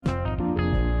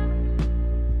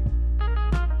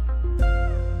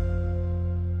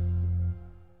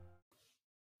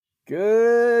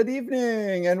Good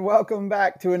evening and welcome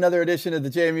back to another edition of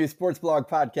the JMU Sports Blog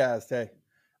Podcast. Hey,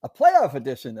 a playoff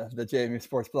edition of the JMU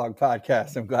Sports Blog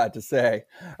Podcast, I'm glad to say.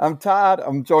 I'm Todd.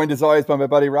 I'm joined as always by my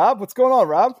buddy Rob. What's going on,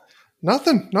 Rob?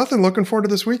 Nothing. Looking forward to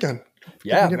this weekend.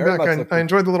 Yeah, getting very back. much. I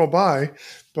enjoyed the little bye,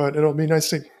 but it'll be nice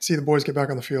to see the boys get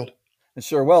back on the field.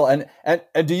 Sure will. And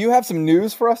do you have some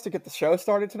news for us to get the show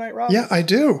started tonight, Rob? Yeah, I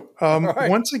do. Right.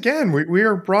 Once again, we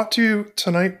are brought to you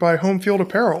tonight by Home Field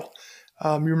Apparel.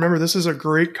 You remember this is a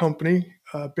great company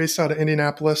based out of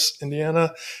Indianapolis,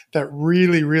 Indiana, that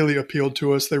really, really appealed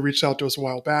to us. They reached out to us a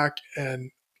while back and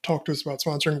talked to us about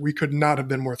sponsoring. We could not have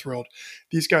been more thrilled.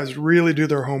 These guys really do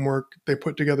their homework. They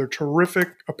put together terrific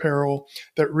apparel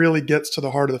that really gets to the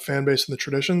heart of the fan base and the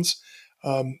traditions.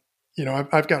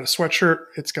 I've got a sweatshirt.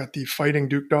 It's got the Fighting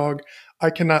Duke Dog. I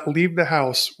cannot leave the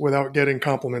house without getting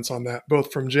compliments on that,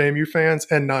 both from JMU fans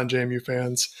and non-JMU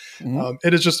fans. Mm-hmm.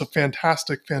 It is just a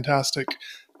fantastic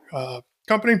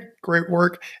company, great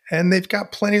work, and they've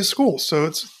got plenty of schools. So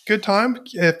it's a good time.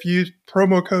 If you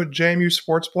promo code JMU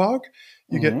Sports Blog,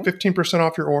 you get 15%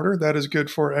 off your order. That is good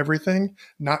for everything,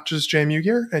 not just JMU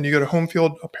gear. And you go to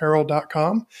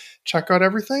homefieldapparel.com, check out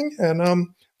everything, and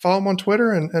follow them on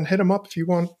Twitter and hit them up if you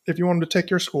want them to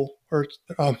take your school or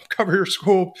cover your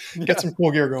school, get some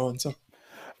cool gear going. So,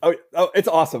 oh, it's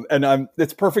awesome, and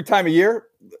it's perfect time of year.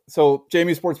 So,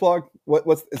 JMU Sports Blog,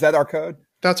 is that our code?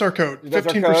 That's our code.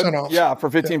 15% off. Yeah, for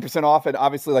 15% off, and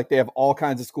obviously, like they have all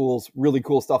kinds of schools, really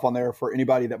cool stuff on there for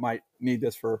anybody that might need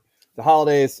this for the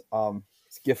holidays.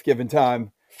 It's gift giving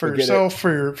time for yourself,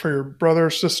 for your brother,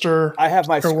 sister. I have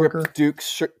my coworker. Script Duke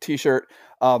T-shirt,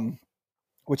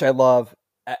 which I love.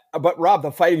 But Rob,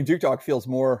 the Fighting Duke Dog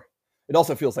it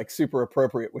also feels like super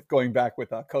appropriate with going back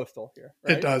with Coastal here.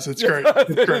 Right? It does. It's great.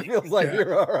 It's great. It feels like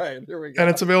you're all right. Here we go. And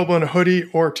it's available in a hoodie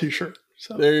or T-shirt.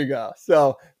 So there you go.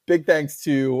 So big thanks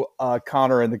to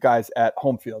Connor and the guys at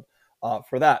Home Field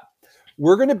for that.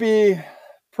 We're going to be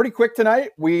pretty quick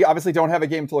tonight. We obviously don't have a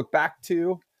game to look back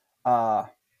to.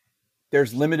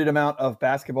 There's limited amount of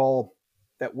basketball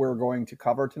that we're going to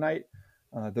cover tonight.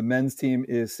 The men's team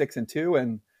is 6-2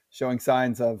 and showing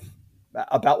signs of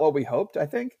about what we hoped, I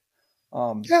think.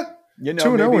 2-0 they in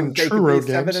true could road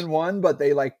be games. 7-1, but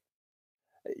they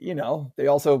they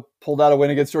also pulled out a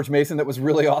win against George Mason that was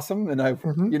really awesome. And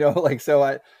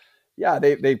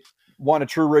they won a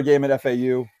true road game at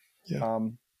FAU. Yeah.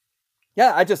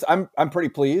 I'm pretty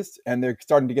pleased, and they're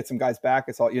starting to get some guys back.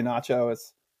 I saw Iheanacho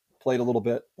has played a little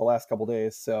bit the last couple of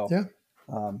days. So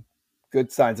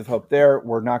good signs of hope there.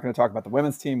 We're not going to talk about the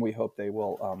women's team. We hope they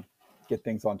will, get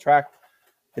things on track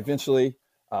eventually.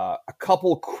 A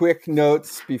couple quick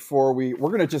notes before we're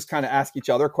going to just kind of ask each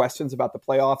other questions about the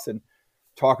playoffs and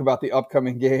talk about the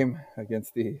upcoming game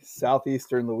against the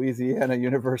Southeastern Louisiana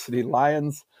University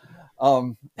Lions.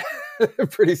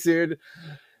 Pretty soon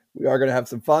we are going to have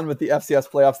some fun with the FCS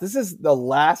playoffs. This is the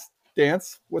last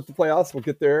dance with the playoffs. We'll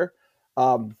get there.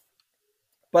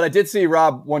 But I did see,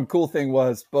 Rob, one cool thing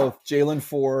was both Jalen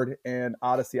Ford and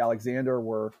Odyssey Alexander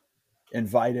were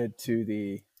invited to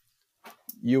the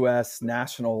U.S.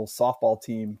 national softball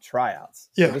team tryouts.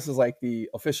 Yeah. So this is like the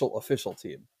official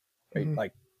team, right? Mm-hmm.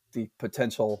 Like the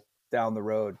potential down the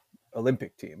road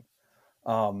Olympic team.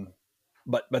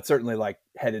 But certainly like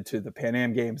headed to the Pan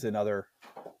Am Games and other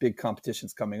big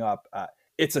competitions coming up.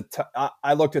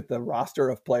 I looked at the roster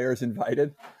of players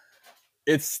invited.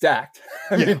 It's stacked.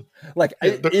 We don't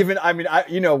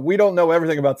know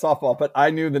everything about softball, but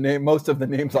I knew most of the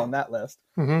names on that list.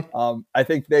 Mm-hmm. I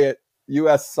think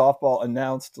U.S. softball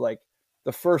announced like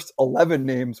the first 11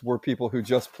 names were people who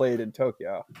just played in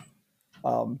Tokyo.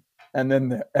 And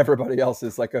then everybody else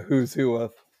is like a who's who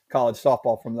of college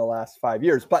softball from the last 5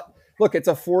 years. But look, it's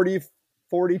a 40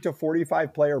 to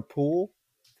 45 player pool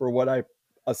for what I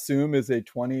assume is a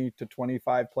 20 to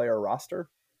 25 player roster.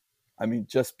 I mean,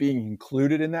 just being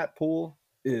included in that pool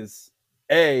is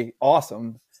A,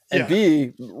 awesome, and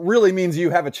B, really means you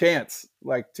have a chance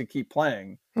like to keep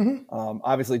playing. Mm-hmm.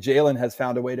 Obviously, Jalen has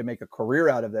found a way to make a career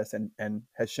out of this and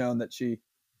has shown that she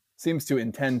seems to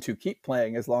intend to keep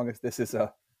playing as long as this is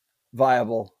a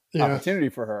viable opportunity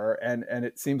for her. And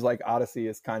it seems like Odyssey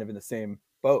is kind of in the same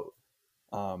boat.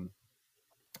 I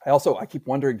keep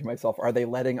wondering to myself, are they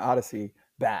letting Odyssey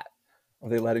bat? Are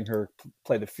they letting her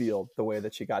play the field the way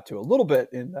that she got to a little bit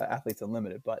in Athletes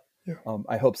Unlimited? But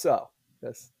I hope so.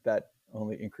 That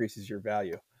only increases your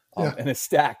value. And a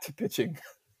stacked pitching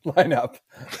lineup.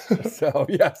 So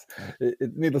yes,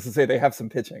 needless to say, they have some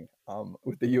pitching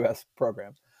with the U.S.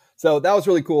 program. So that was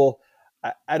really cool.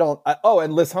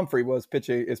 And Liz Humphrey is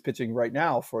pitching right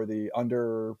now for the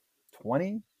under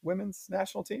 20 women's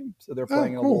national team. So they're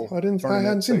playing a little I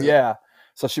hadn't seen that. Yeah.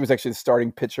 So she was actually the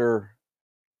starting pitcher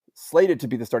slated to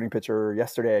be the starting pitcher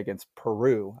yesterday against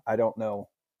Peru. I don't know.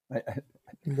 I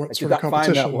What did sort of not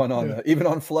find that competition? one on Yeah. even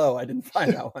on Flow. I didn't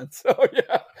find that one. So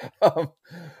yeah,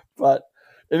 but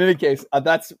in any case,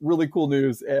 that's really cool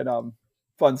news and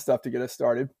fun stuff to get us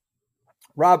started.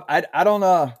 Rob, I don't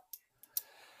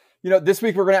this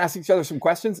week we're going to ask each other some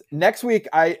questions. Next week,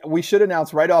 we should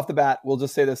announce right off the bat. We'll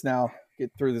just say this now.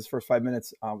 Get through this first 5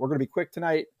 minutes. We're going to be quick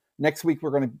tonight. Next week,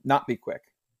 we're going to not be quick.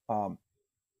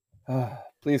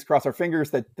 Please cross our fingers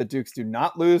that the Dukes do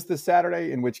not lose this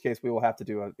Saturday, in which case we will have to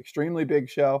do an extremely big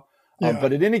show. Yeah.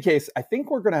 But in any case, I think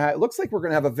it looks like we're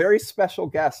going to have a very special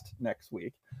guest next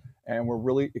week, and we're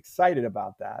really excited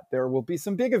about that. There will be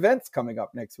some big events coming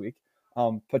up next week.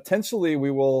 Potentially,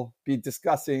 we will be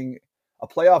discussing a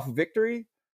playoff victory,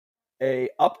 a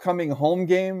upcoming home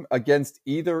game against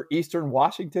either Eastern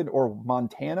Washington or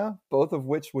Montana, both of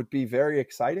which would be very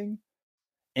exciting,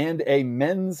 and a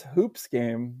men's hoops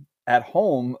game at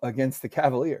home against the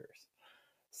Cavaliers.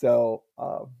 So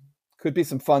could be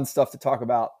some fun stuff to talk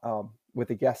about with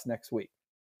the guests next week.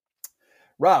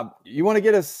 Rob, you want to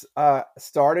get us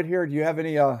started here? Do you have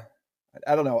any, I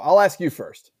don't know. I'll ask you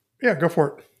first. Yeah, go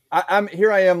for it.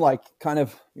 I am like kind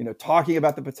of, talking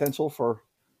about the potential for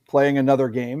playing another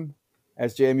game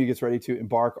as JMU gets ready to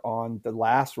embark on the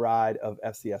last ride of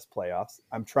FCS playoffs.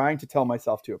 I'm trying to tell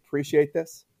myself to appreciate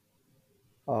this.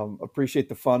 Appreciate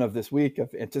the fun of this week,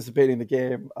 of anticipating the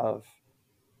game, of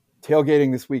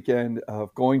tailgating this weekend,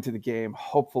 of going to the game,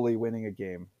 hopefully winning a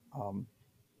game.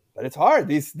 But it's hard.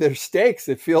 There's stakes.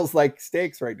 It feels like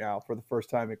stakes right now for the first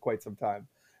time in quite some time.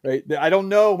 Right? I don't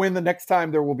know when the next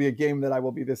time there will be a game that I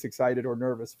will be this excited or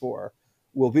nervous for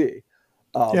will be.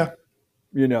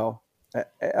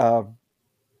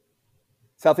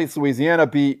 Southeast Louisiana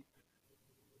beat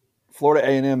Florida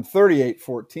A&M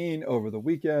 38-14 over the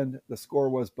weekend. The score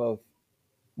was both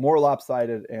more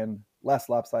lopsided and less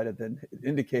lopsided than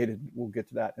indicated. We'll get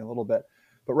to that in a little bit.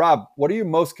 But Rob, what are you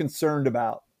most concerned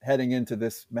about heading into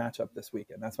this matchup this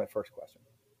weekend? That's my first question.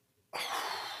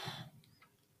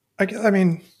 I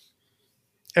mean,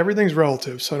 everything's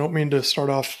relative, so I don't mean to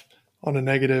start off on a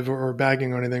negative or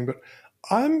bagging or anything, but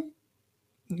I'm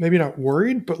maybe not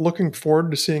worried, but looking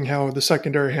forward to seeing how the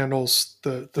secondary handles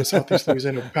the Southeast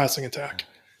Louisiana passing attack.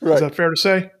 Right. Is that fair to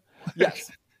say?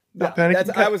 Yes.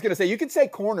 I was going to say, you could say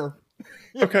corner.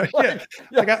 Okay.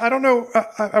 I don't know.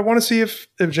 I want to see if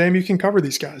JMU can cover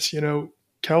these guys.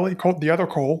 Kelly, the other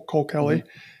Cole Kelly,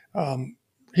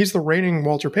 he's the reigning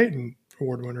Walter Payton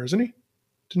Award winner, isn't he?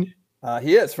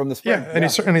 He is from the spring. Yeah, and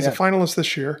he's a finalist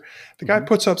this year. The guy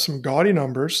puts up some gaudy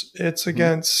numbers. It's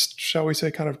against, shall we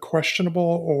say, kind of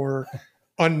questionable or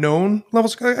unknown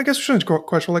levels. I guess we shouldn't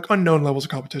question like unknown levels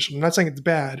of competition. I'm not saying it's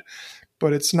bad,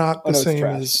 but it's not the same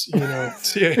as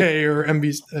CAA or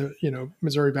MB,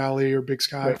 Missouri Valley or Big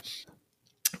Sky.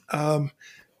 Right.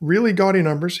 Really gaudy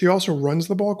numbers. He also runs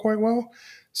the ball quite well.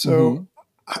 So,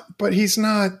 but he's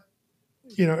not,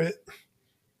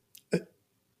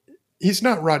 he's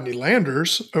not Rodney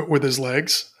Landers with his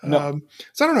legs. No.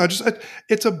 So I don't know.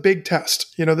 It's a big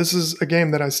test. This is a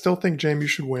game that I still think JMU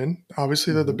should win.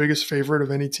 Obviously, they're the biggest favorite of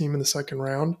any team in the second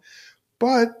round.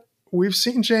 But we've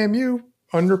seen JMU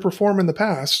underperform in the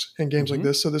past in games like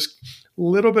this. So this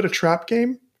little bit of trap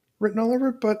game written all over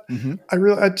it. But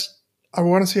I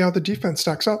want to see how the defense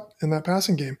stacks up in that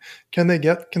passing game. Can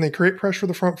they create pressure for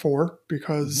the front four?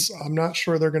 Because I'm not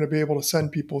sure they're going to be able to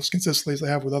send people as consistently as they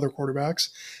have with other quarterbacks.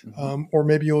 Or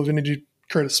maybe you'll even need to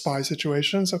create a spy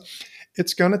situation. So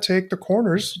it's going to take the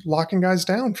corners locking guys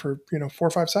down for 4 or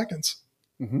 5 seconds.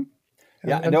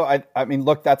 I mean,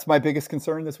 look, that's my biggest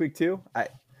concern this week too.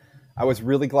 I was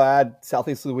really glad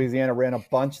Southeast Louisiana ran a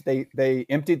bunch. They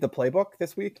emptied the playbook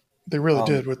this week. They really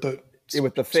did with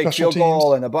the fake field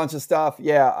goal and a bunch of stuff.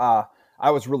 Yeah.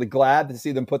 I was really glad to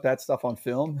see them put that stuff on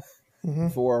film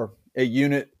for a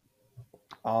unit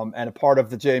and a part of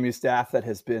the JMU staff that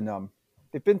has been,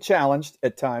 they've been challenged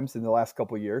at times in the last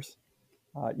couple of years.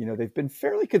 They've been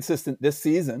fairly consistent this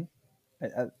season.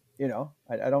 I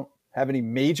don't have any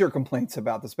major complaints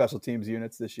about the special teams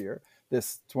units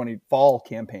this fall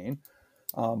campaign.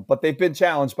 But they've been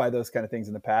challenged by those kind of things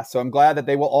in the past. So I'm glad that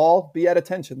they will all be at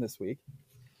attention this week.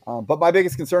 But my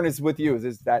biggest concern is with you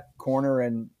is that corner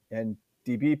and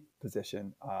DB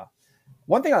position.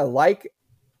 One thing I like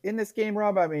in this game,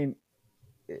 Rob, I mean,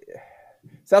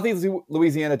 Southeast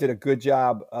Louisiana did a good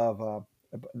job of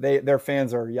their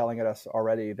fans are yelling at us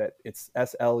already that it's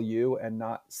SLU and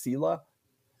not SELA,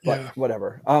 but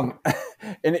whatever.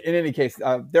 In any case,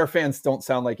 their fans don't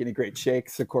sound like any great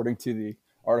shakes, according to the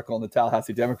article in the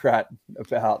Tallahassee Democrat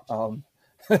about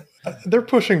They're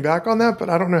pushing back on that, but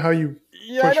I don't know how you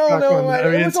Yeah, I push don't back know. on that. I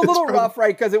It mean, was a it's little from, rough,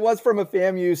 right? Because it was from a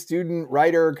FAMU student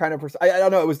writer kind of person. I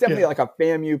don't know. It was definitely yeah, like a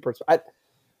FAMU person.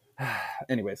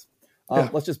 Anyways, yeah.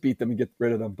 let's just beat them and get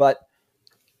rid of them. But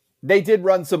they did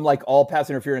run some like all pass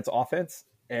interference offense,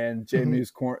 and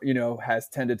Mhm. JMU's has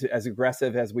tended to, as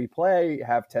aggressive as we play,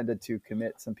 have tended to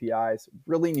commit some PIs.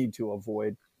 Really need to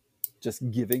avoid just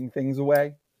giving things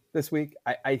away this week.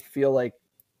 I feel like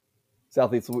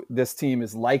Southeast, this team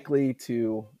is likely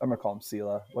to, I'm going to call them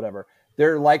Sela, whatever.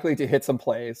 They're likely to hit some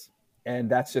plays, and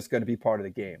that's just going to be part of the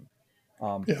game.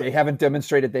 Yeah. They haven't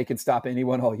demonstrated they can stop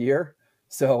anyone all year.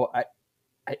 So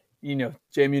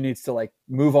JMU needs to like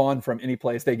move on from any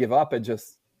plays they give up and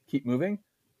just keep moving.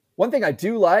 One thing I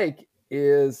do like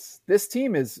is this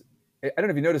team is, I don't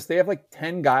know if you noticed, they have like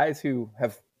 10 guys who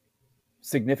have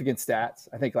significant stats.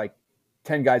 I think like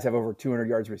 10 guys have over 200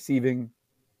 yards receiving.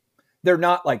 They're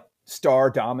not like star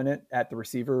dominant at the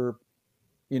receiver,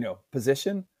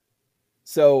 position.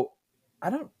 So I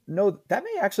don't know. That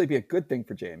may actually be a good thing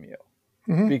for JMU,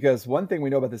 Hmm. because one thing we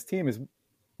know about this team is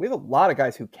we have a lot of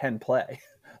guys who can play,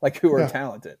 like who are Yeah.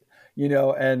 talented,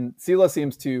 and Sela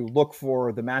seems to look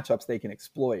for the matchups they can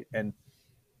exploit. And,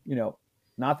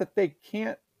 not that they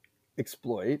can't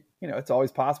exploit, it's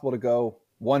always possible to go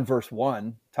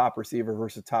 1-versus-1, top receiver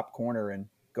versus top corner, and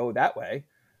go that way.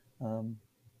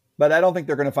 But I don't think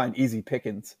they're going to find easy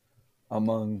pickings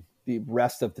among the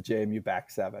rest of the JMU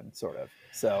back seven, sort of.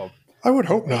 So, I would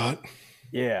hope not.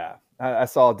 yeah, I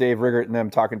saw Dave Riggert and them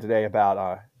talking today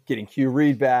about getting Hugh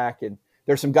Reed back, and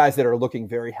there's some guys that are looking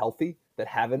very healthy that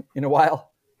haven't in a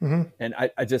while. Hmm. And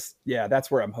I just, that's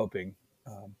where I'm hoping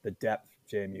the depth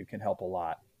JMU can help a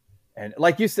lot. And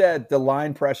like you said, the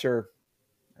line pressure,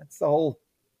 that's the whole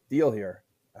deal here.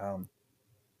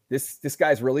 This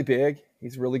guy's really big.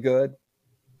 He's really good.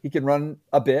 He can run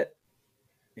a bit.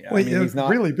 Well, I mean, he's not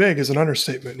really big is an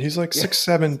understatement. He's like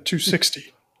 6'7",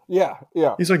 260. Yeah,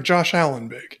 yeah. He's like Josh Allen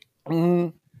big.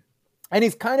 Mm-hmm. And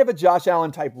he's kind of a Josh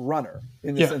Allen type runner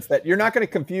in the sense that you're not going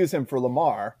to confuse him for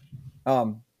Lamar,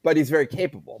 but he's very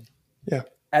capable. Yeah.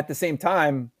 At the same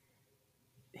time,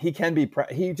 he can be.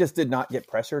 He just did not get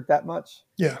pressured that much.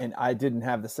 Yeah. And I didn't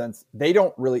have the sense they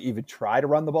don't really even try to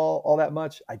run the ball all that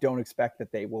much. I don't expect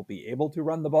that they will be able to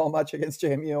run the ball much against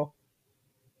JMU.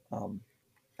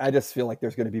 I just feel like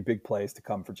there's going to be big plays to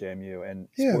come for JMU. And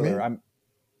spoiler,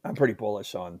 I'm pretty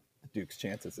bullish on Duke's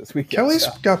chances this weekend. Kelly's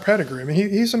got pedigree. I mean,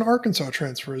 he's an Arkansas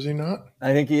transfer, is he not?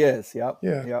 I think he is. Yep.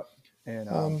 Yeah. Yep. And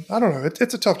I don't know.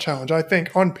 It's a tough challenge. I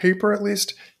think on paper, at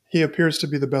least, he appears to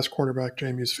be the best quarterback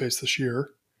JMU's faced this year.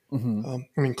 mm-hmm.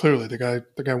 I mean, clearly the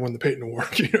guy won the Peyton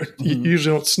Award. You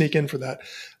usually don't sneak in for that.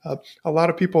 A lot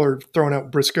of people are throwing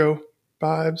out Briscoe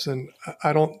vibes, and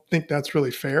I don't think that's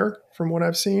really fair from what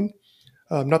I've seen.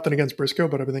 Nothing against Briscoe,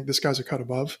 but I think this guy's a cut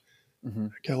above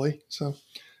Kelly. So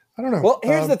I don't know. Well,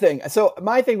 here's the thing. So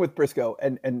my thing with Briscoe,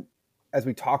 and as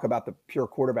we talk about the pure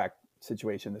quarterback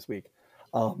situation this week,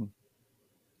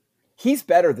 he's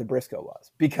better than Briscoe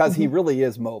was because he really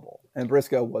is mobile, and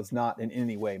Briscoe was not in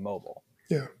any way mobile.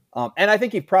 Yeah. And I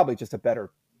think he's probably just a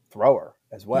better thrower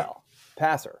as well,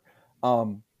 passer.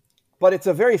 But it's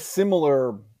a very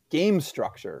similar game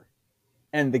structure,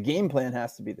 and the game plan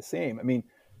has to be the same. I mean,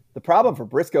 the problem for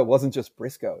Briscoe wasn't just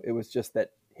Briscoe. It was just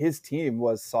that his team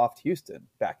was soft Houston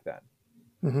back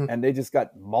then. And they just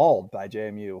got mauled by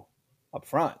JMU up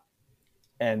front.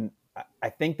 And I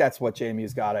think that's what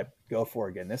JMU's got to go for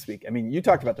again this week. I mean, you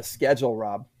talked about the schedule,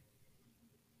 Rob.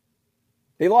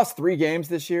 They lost 3 games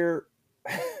this year.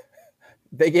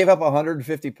 They gave up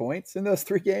 150 points in those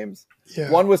 3 games. Yeah.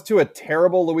 One was to a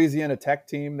terrible Louisiana Tech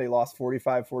team. They lost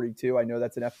 45-42. I know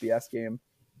that's an FBS game.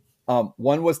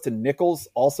 One was to Nichols,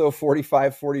 also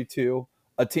 45-42,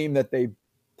 a team that they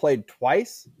played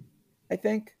twice, I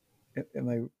think.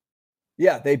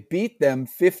 They beat them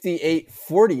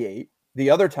 58-48 the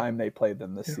other time they played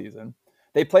them this season.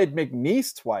 They played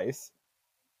McNeese twice,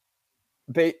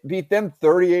 beat them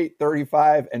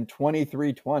 38-35 and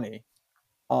 23-20.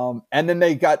 And then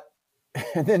they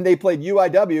played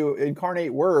UIW,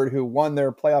 Incarnate Word, who won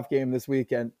their playoff game this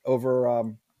weekend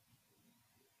over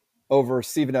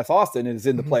Stephen F. Austin and is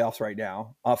in the playoffs right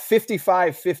now,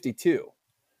 55-52.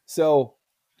 So,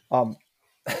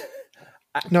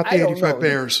 not the 85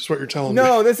 Bears is what you're telling me.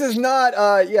 No, this is not.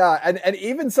 And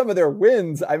even some of their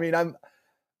wins. I mean,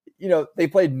 they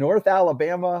played North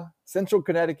Alabama, Central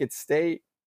Connecticut State,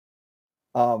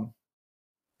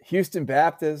 Houston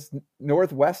Baptist,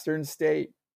 Northwestern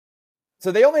State.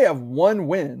 So they only have one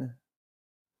win.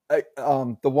 The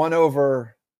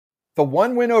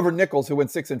one win over Nichols, who went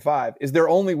 6-5, is their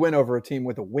only win over a team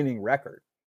with a winning record.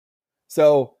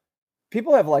 So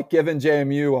people have like given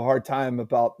JMU a hard time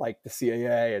about like the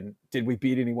CAA and did we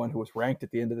beat anyone who was ranked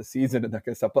at the end of the season and that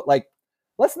kind of stuff. But like,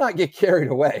 let's not get carried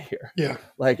away here. Yeah.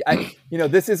 Like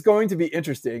this is going to be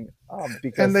interesting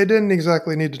because and they didn't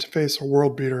exactly need to face a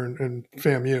world beater in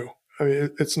FAMU. I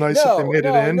mean, it's nice that they made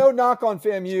it in. No knock on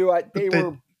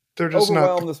FAMU. They're just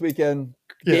overwhelmed this weekend.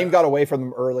 Yeah. Game got away from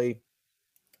them early.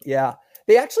 Yeah.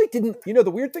 They actually didn't,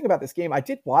 the weird thing about this game, I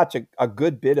did watch a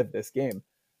good bit of this game.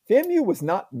 FAMU was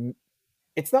not,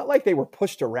 it's not like they were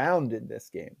pushed around in this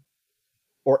game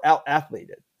or out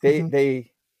athleted. The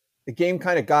game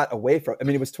kind of got away from,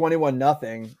 it was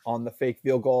 21-0 on the fake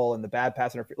field goal and the bad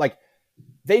pass interference. Like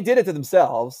they did it to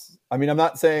themselves. I'm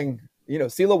not saying,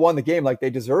 Sela won the game like they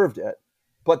deserved it,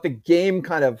 but the game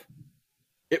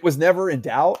it was never in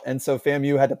doubt. And so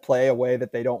FAMU had to play a way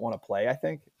that they don't want to play, I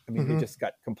think. They just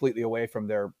got completely away from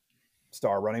their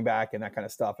star running back and that kind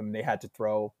of stuff. They had to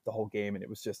throw the whole game and it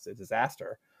was just a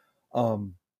disaster. I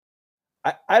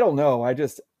don't know.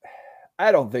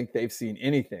 I don't think they've seen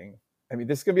anything.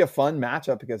 This is going to be a fun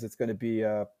matchup because it's going to be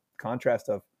a contrast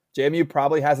of JMU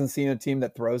probably hasn't seen a team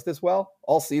that throws this well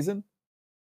all season.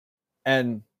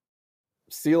 And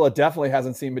Sela definitely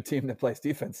hasn't seen a team that plays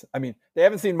defense. They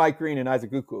haven't seen Mike Green and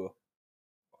Isaac Guku,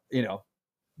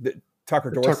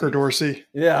 Tucker Dorsey.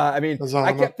 Yeah.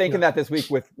 I kept thinking that this week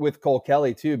with Cole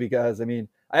Kelly too, because I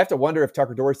have to wonder if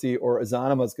Tucker Dorsey or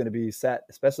Azanama is going to be set,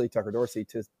 especially Tucker Dorsey,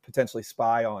 to potentially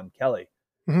spy on Kelly.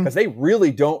 Because they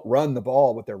really don't run the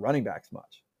ball with their running backs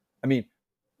much.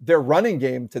 Their running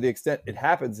game, to the extent it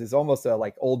happens, is almost a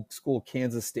like old school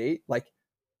Kansas State. Like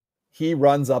he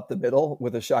runs up the middle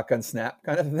with a shotgun snap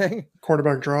kind of thing.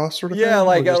 Quarterback draw sort of thing? Yeah,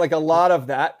 like a lot of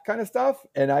that kind of stuff.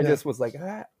 And I just was like,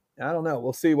 I don't know.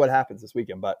 We'll see what happens this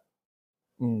weekend, but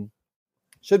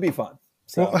should be fun.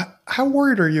 So. Well, how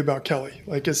worried are you about Kelly?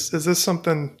 Like, is this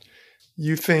something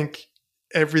you think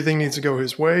everything needs to go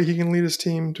his way? He can lead his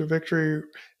team to victory,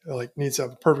 like needs to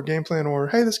have a perfect game plan, or,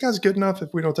 hey, this guy's good enough.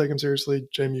 If we don't take him seriously,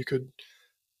 JMU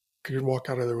could walk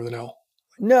out of there with an L.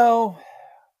 No,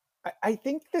 I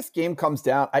think this game comes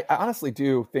down. I honestly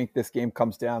do think this game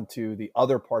comes down to the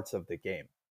other parts of the game.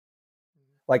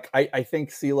 Like, I think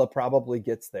Sela probably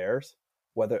gets theirs,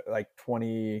 whether like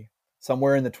 20,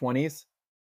 somewhere in the 20s.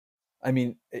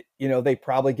 They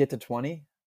probably get to 20.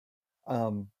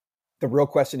 The real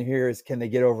question here is, can they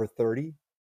get over 30?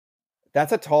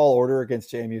 That's a tall order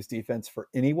against JMU's defense for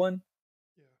anyone.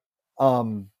 Yeah.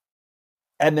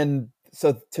 And then,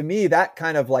 so to me, that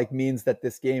kind of like means that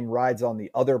this game rides on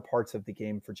the other parts of the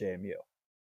game for JMU.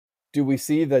 Do we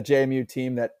see the JMU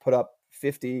team that put up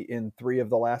 50 in 3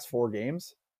 of the last 4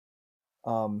 games?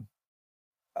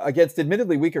 Against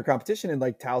admittedly weaker competition in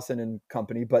like Towson and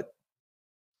company, but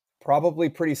probably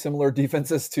pretty similar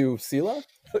defenses to Sela,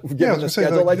 given the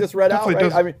schedule I just read out. Right? They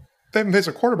haven't faced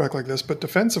a quarterback like this, but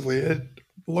defensively,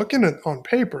 looking at on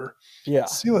paper,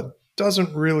 Sela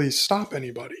doesn't really stop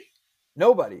anybody.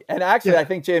 Nobody. And actually, I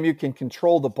think JMU can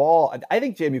control the ball. I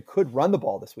think JMU could run the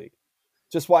ball this week.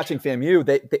 Just watching FAMU,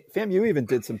 FAMU even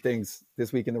did some things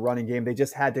this week in the running game. They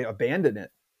just had to abandon it,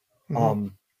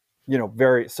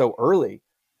 very so early.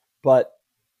 But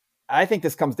I think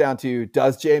this comes down to,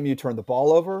 does JMU turn the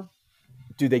ball over?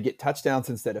 Do they get touchdowns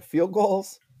instead of field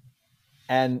goals?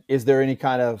 And is there any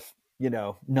kind of,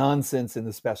 nonsense in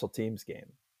the special teams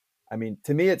game?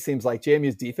 To me, it seems like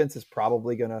JMU's defense is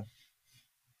probably going to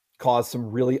cause some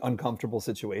really uncomfortable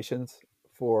situations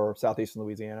for Southeastern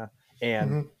Louisiana,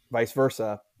 and vice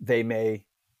versa. They may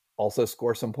also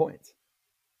score some points.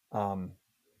 I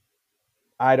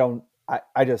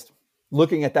just,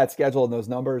 looking at that schedule and those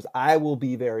numbers, I will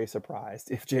be very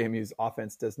surprised if JMU's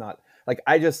offense does not,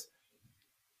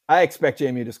 I expect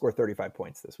JMU to score 35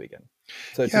 points this weekend.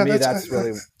 So to me, that's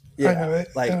really,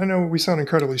 I know we sound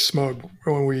incredibly smug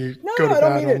when we go to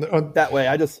bat that way.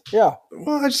 I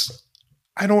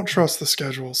don't trust the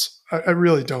schedules. I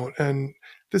really don't. And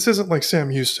this isn't like Sam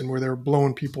Houston where they're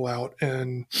blowing people out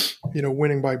and,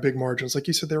 winning by big margins. Like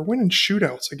you said, they're winning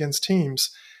shootouts against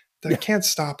teams that can't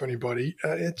stop anybody.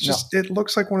 It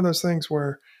looks like one of those things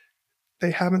where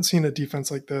they haven't seen a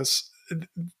defense like this.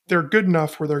 They're good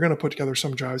enough where they're going to put together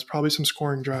some drives, probably some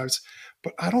scoring drives,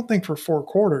 but I don't think for 4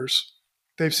 quarters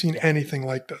they've seen anything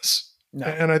like this. No.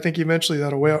 And I think eventually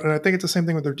that'll weigh out. And I think it's the same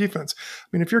thing with their defense.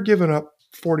 If you're giving up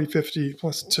 40, 50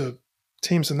 plus to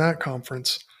teams in that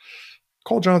conference,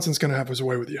 Cole Johnson's going to have his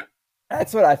way with you.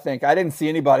 That's what I think. I didn't see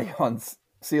anybody on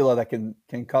Sela that can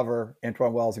cover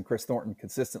Antoine Wells and Chris Thornton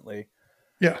consistently.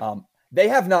 Yeah. They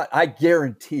have not, I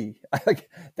guarantee,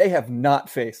 they have not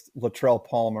faced Latrell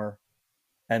Palmer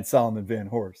and Solomon Van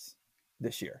Horst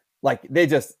this year. Like, they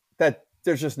just,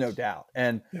 there's just no doubt.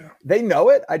 And Yeah. they know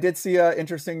it. I did see an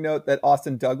interesting note that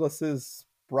Austin Douglas's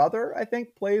brother, I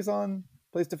think, plays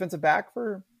defensive back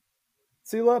for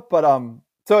Sela. But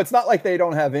so it's not like they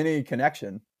don't have any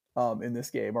connection in this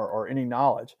game or any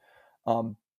knowledge.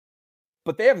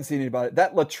 But they haven't seen anybody.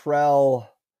 That Latrell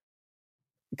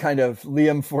kind of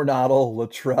Liam Fornadel,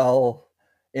 Latrell,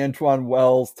 Antoine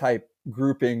Wells type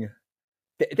grouping,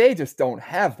 they just don't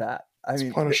have that. I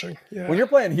mean, punishing. Yeah. When you're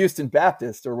playing Houston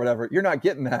Baptist or whatever, you're not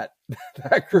getting that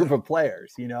group of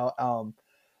players, you know.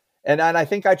 And I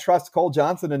think I trust Cole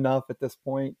Johnson enough at this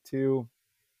point to,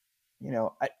 you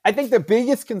know, I think the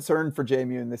biggest concern for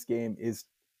JMU in this game is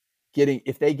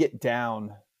if they get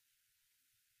down,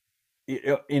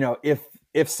 you know, if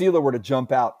Sela were to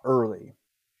jump out early,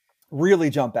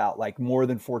 really jump out like more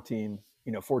than 14,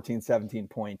 17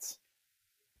 points,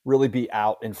 really be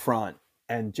out in front,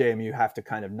 and JMU have to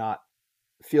kind of not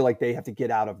feel like they have to get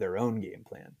out of their own game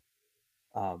plan.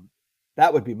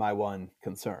 That would be my one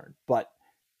concern. But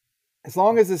as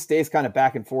long as it stays kind of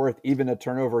back and forth, even a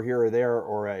turnover here or there,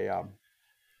 or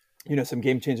some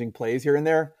game-changing plays here and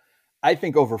there, I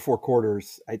think over 4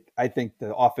 quarters, I think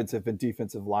the offensive and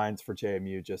defensive lines for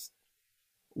JMU just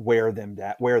wear them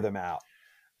out.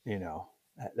 You know,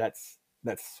 that's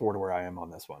sort of where I am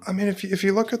on this one. I mean, if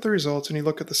you look at the results and you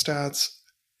look at the stats,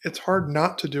 it's hard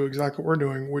not to do exactly what we're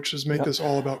doing, which is make this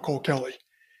all about Cole Kelly.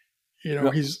 You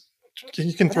know,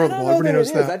 he can throw the ball. Everybody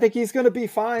knows that. I think he's going to be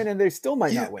fine, and they still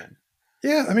might not win.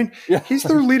 Yeah, I mean, he's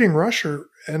their leading rusher,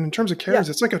 and in terms of carries,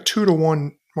 it's like a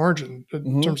 2-to-1 margin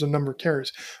in terms of number of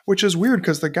carries, which is weird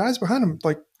because the guys behind him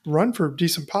like run for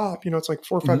decent pop. You know, it's like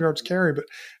 4 or 5 yards carry, but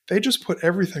they just put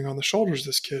everything on the shoulders of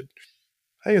this kid.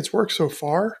 Hey, it's worked so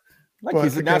far. Like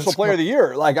he's the National Player of the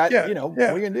Year. Like what are you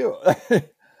going to do?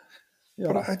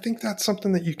 But I think that's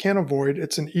something that you can't avoid.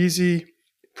 It's an easy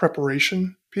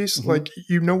preparation piece. Mm-hmm. Like,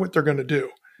 you know what they're going to do.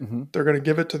 Mm-hmm. They're going to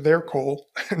give it to their Cole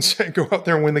and say, go out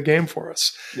there and win the game for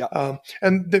us. Yeah.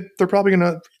 And they're probably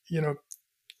going to,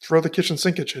 throw the kitchen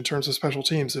sink at you in terms of special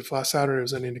teams if last Saturday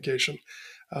was any indication.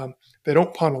 They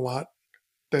don't punt a lot.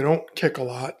 They don't kick a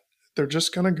lot. They're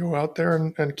just going to go out there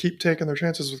and keep taking their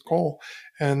chances with Cole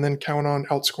and then count on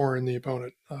outscoring the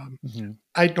opponent.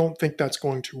 I don't think that's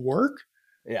going to work.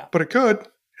 Yeah, but it could.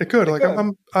 Like,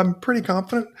 I'm pretty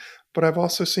confident, but I've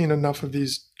also seen enough of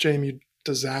these JMU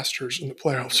disasters in the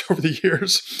playoffs over the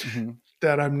years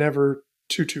that I'm never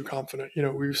too confident. You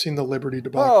know, we've seen the Liberty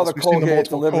debacle. Oh, the Colgate,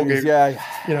 the Liberties, yeah.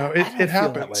 You know, it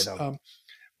happens.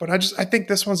 But I think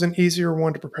this one's an easier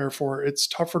one to prepare for. It's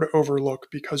tougher to overlook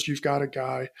because you've got a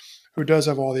guy who does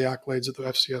have all the accolades at the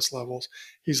FCS levels.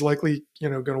 He's likely,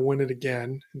 going to win it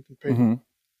again.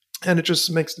 And it just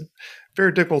makes it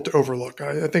very difficult to overlook.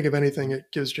 I think if anything, it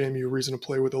gives JMU a reason to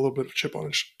play with a little bit of chip on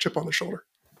the shoulder.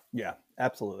 Yeah,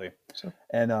 absolutely. So,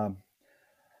 and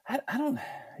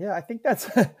I think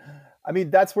that's,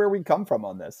 that's where we come from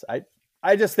on this.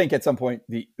 I just think at some point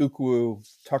the Ukwu,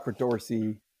 Tucker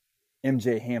Dorsey,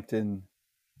 MJ Hampton,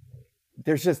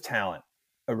 there's just talent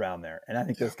around there. And I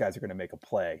think those guys are going to make a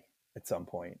play at some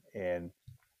point. And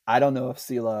I don't know if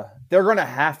Sela, they're going to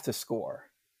have to score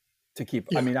to keep.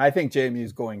 Yeah. I think JMU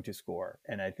is going to score.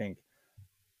 And I think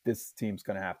this team's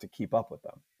going to have to keep up with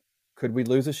them. Could we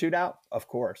lose a shootout? Of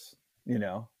course,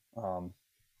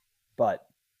 but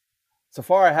so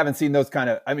far I haven't seen those kind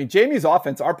of, JMU's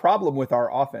offense, our problem with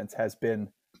our offense has been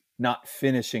not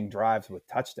finishing drives with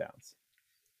touchdowns.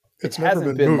 It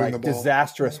hasn't been like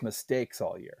disastrous mistakes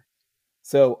all year.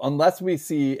 So unless we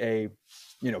see a,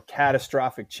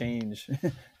 catastrophic change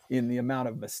in the amount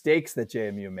of mistakes that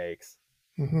JMU makes,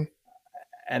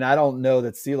 and I don't know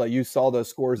that Sela, you saw those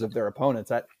scores of their opponents,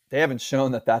 that they haven't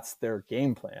shown that that's their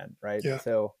game plan, right? Yeah.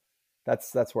 So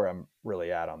that's where I'm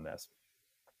really at on this.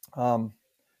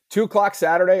 2:00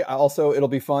 Saturday. It'll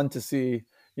be fun to see,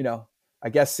 I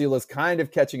guess Sela's kind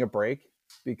of catching a break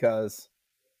because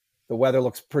the weather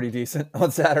looks pretty decent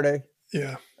on Saturday.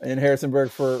 Yeah. In Harrisonburg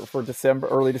for December,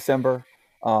 early December.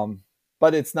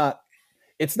 But it's not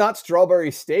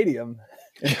Strawberry Stadium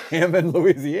in Hammond,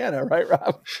 Louisiana, right,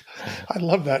 Rob? I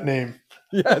love that name.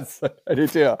 Yes, I do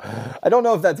too. I don't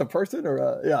know if that's a person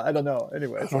or I don't know.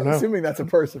 Anyway, I'm assuming that's a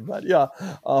person, but yeah.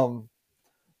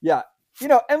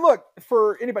 And look,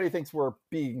 for anybody who thinks we're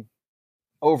being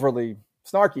overly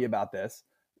snarky about this,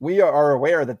 we are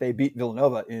aware that they beat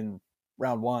Villanova in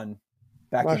round 1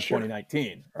 back in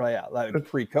 2019,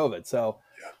 pre-COVID. So,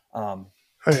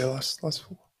 last.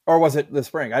 Or was it the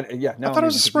spring? I thought it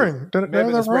was the spring.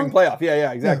 Maybe the spring playoff.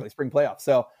 Yeah, exactly. Spring playoff.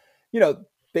 So, there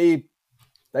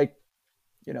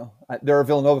are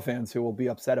Villanova fans who will be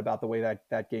upset about the way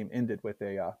that game ended with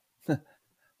a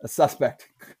suspect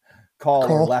call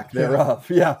or lack thereof.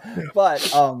 Yeah. But,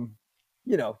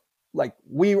 you know, like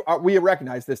we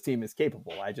recognize this team is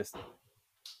capable.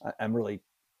 I'm really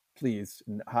pleased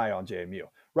and high on JMU.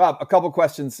 Rob, a couple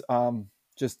questions,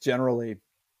 just generally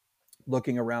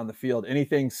looking around the field.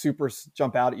 Anything super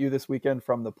jump out at you this weekend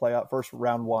from the first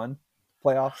round one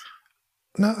playoffs?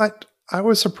 No, I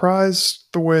was surprised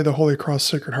the way the Holy Cross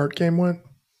Sacred Heart game went.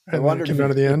 And then it came down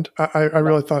to the end. I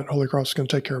really thought Holy Cross was going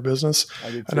to take care of business.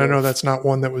 And I know that's not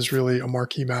one that was really a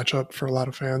marquee matchup for a lot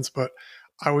of fans, but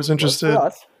I was interested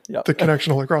the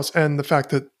connection to Holy Cross and the fact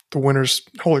that the winners,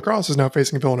 Holy Cross, is now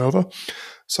facing Villanova.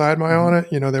 So I had my eye on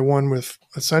it. You know, they won with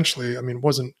essentially, I mean, it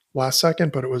wasn't last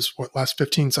second, but it was last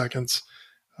 15 seconds.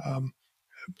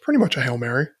 Pretty much a Hail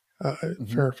Mary,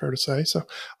 fair to say. So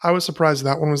I was surprised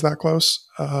that one was that close.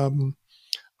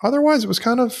 Otherwise, it was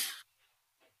kind of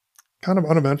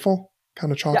uneventful,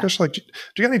 kind of chalkish. Like, do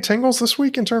you got any tingles this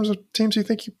week in terms of teams you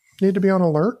think you need to be on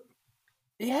alert?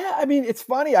 Yeah, I mean, it's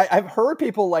funny. I've heard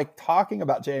people like talking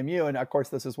about JMU, and of course,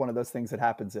 this is one of those things that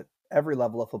happens at every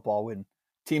level of football when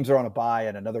teams are on a bye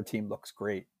and another team looks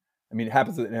great. I mean, it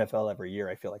happens in the NFL every year.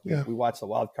 I feel like we watch the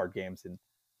wild card games and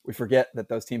we forget that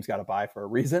those teams got a bye for a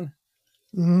reason.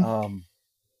 Mm-hmm.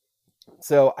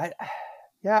 So I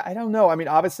don't know. I mean,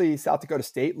 obviously, South Dakota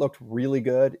State looked really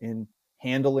good in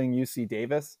handling UC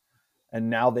Davis, and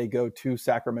now they go to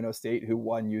Sacramento State, who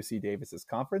won UC Davis's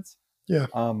conference. Yeah.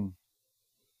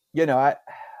 You know, I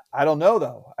don't know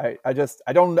though. I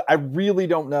really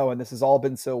don't know. And this has all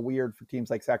been so weird for teams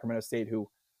like Sacramento State, who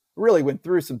really went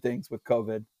through some things with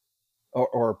COVID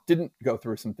or didn't go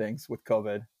through some things with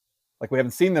COVID. Like we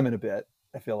haven't seen them in a bit,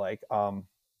 I feel like. I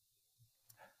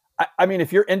mean,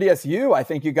 if you're NDSU, I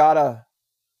think you got to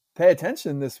pay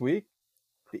attention this week.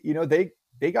 You know, they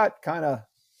got kind of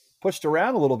pushed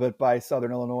around a little bit by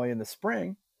Southern Illinois in the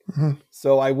spring. Mm-hmm.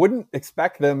 So I wouldn't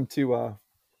expect them to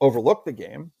overlook the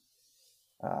game.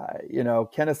 You know,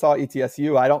 Kennesaw,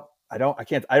 ETSU,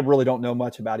 I really don't know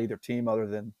much about either team other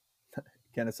than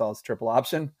Kennesaw's triple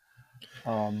option.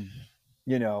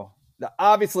 You know,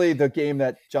 obviously the game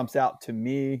that jumps out to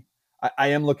me, I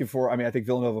am looking for, I mean, I think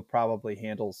Villanova probably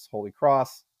handles Holy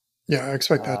Cross. Yeah, I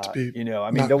expect that to be. You know,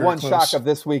 I mean, the one shock of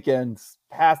this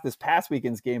past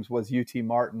weekend's games was UT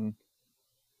Martin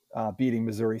beating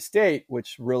Missouri State,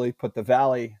 which really put the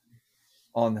Valley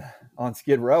on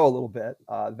Skid Row a little bit.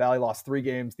 The Valley lost 3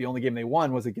 games. The only game they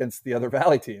won was against the other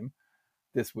Valley team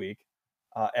this week.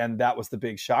 And that was the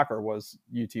big shocker, was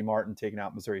UT Martin taking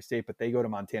out Missouri State, but they go to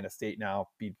Montana State now.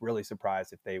 Be really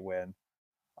surprised if they win.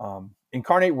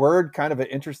 Incarnate Word, kind of an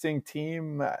interesting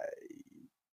team.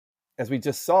 As we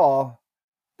just saw,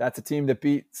 that's a team that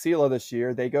beat CeeLo this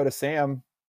year. They go to Sam.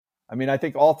 I mean, I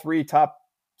think all 3 top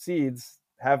seeds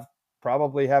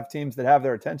probably have teams that have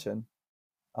their attention.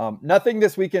 Nothing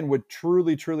this weekend would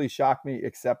truly, truly shock me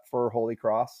except for Holy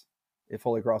Cross, if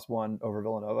Holy Cross won over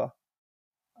Villanova.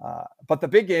 But the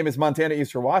big game is Montana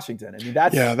Eastern Washington. I mean,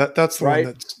 that's the right?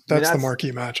 One that's the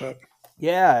marquee matchup.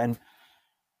 Yeah, and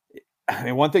I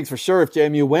mean, one thing's for sure: if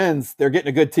JMU wins, they're getting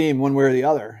a good team one way or the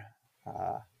other.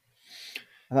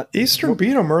 Eastern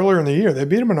beat them earlier in the year. They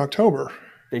beat them in October.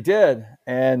 They did,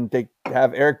 and they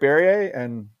have Eric Berrier,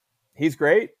 and he's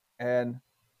great. And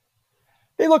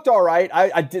they looked all right.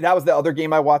 I did. That was the other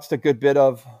game I watched a good bit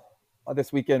of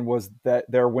this weekend, was that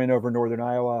their win over Northern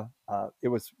Iowa. It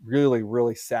was really,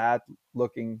 really sad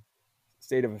looking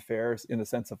state of affairs, in the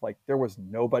sense of like there was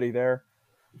nobody there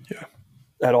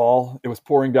at all. It was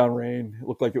pouring down rain. It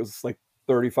looked like it was like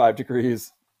 35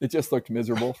 degrees. It just looked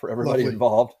miserable for everybody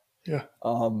involved. Yeah.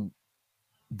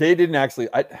 They didn't actually,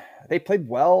 they played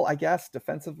well, I guess,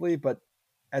 defensively, but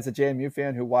as a JMU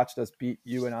fan who watched us beat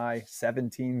UNI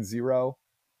 17-0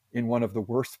 in one of the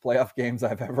worst playoff games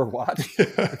I've ever watched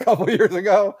a couple years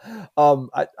ago,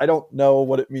 I don't know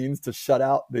what it means to shut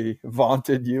out the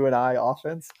vaunted UNI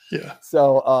offense. Yeah.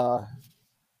 So,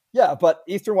 but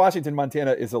Eastern Washington,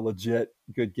 Montana is a legit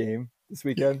good game this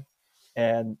weekend.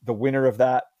 And the winner of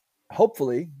that,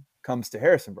 hopefully, comes to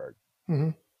Harrisonburg.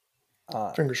 Mm-hmm.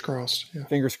 Fingers crossed. Yeah.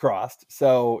 Fingers crossed.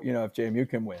 So, you know, if JMU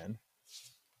can win,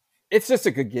 it's just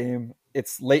a good game.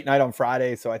 It's late night on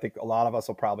Friday, so I think a lot of us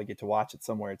will probably get to watch it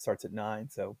somewhere. It starts at 9,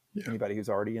 so anybody who's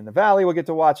already in the Valley will get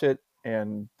to watch it,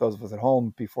 and those of us at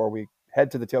home, before we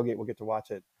head to the tailgate, will get to watch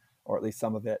it, or at least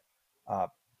some of it.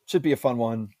 Should be a fun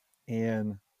one,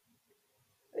 and,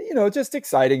 you know, just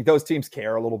exciting. Those teams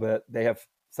care a little bit. They have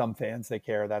some fans, they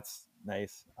care. That's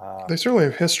nice. They certainly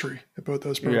have history at both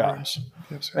those programs.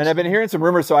 Yeah. And I've been hearing some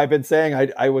rumors, so I've been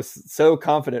saying I was so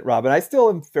confident, Rob, and I still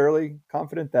am fairly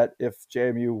confident that if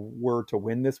JMU were to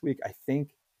win this week, I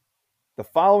think the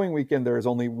following weekend there is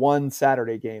only one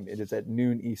Saturday game. It is at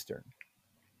noon Eastern.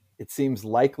 it seems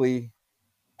likely.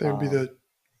 They would be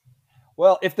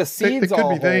Well, if the they seeds could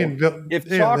all be they hold, and if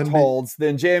yeah, Chalk then holds,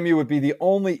 then JMU would be the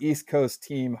only East Coast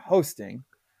team hosting.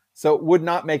 So it would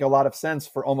not make a lot of sense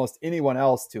for almost anyone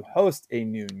else to host a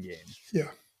noon game. yeah.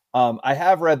 I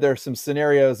have read there's some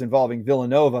scenarios involving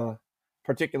Villanova,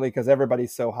 particularly because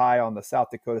everybody's so high on the South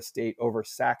Dakota State over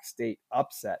Sac State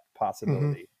upset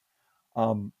possibility.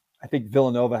 I think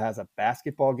Villanova has a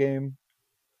basketball game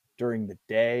during the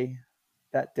day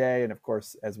that day. And of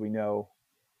course, as we know,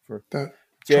 for That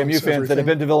JMU trumps fans that have everything.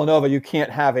 been to Villanova, you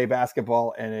can't have a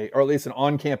basketball and or at least an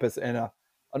on-campus and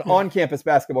an on-campus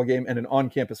basketball game and an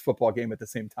on-campus football game at the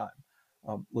same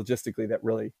time. Logistically, that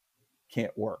really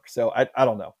can't work. So I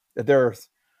don't know.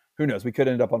 Who knows? We could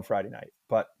end up on Friday night.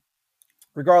 But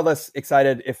regardless,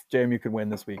 excited if JMU could win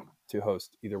this week to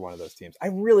host either one of those teams. I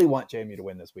really want JMU to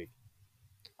win this week.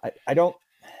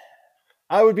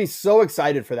 I would be so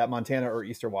excited for that Montana or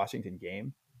Eastern Washington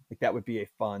game. Like that would be a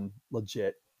fun,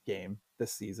 legit game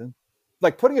this season.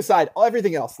 Like putting aside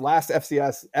everything else, last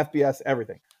FCS, FBS,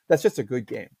 everything. That's just a good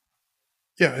game.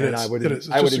 Yeah, it And is. I would, It is. It's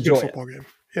I would just a enjoy good football game.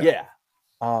 Yeah.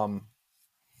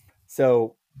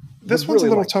 So This one's a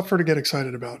little tougher to get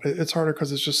excited about. It's harder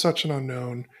because it's just such an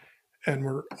unknown, and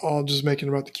we're all just making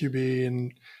about the QB,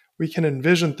 and we can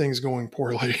envision things going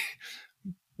poorly.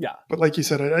 Yeah. But like you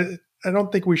said, I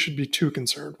don't think we should be too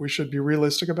concerned. We should be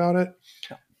realistic about it.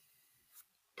 Yeah.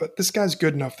 But this guy's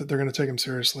good enough that they're going to take him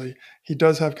seriously. He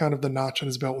does have kind of the notch on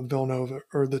his belt with Villanova,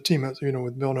 or the team has,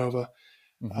 with Villanova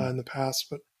in the past.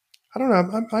 But I don't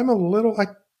know. I'm a little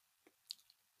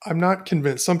I'm not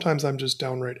convinced. Sometimes I'm just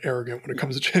downright arrogant when it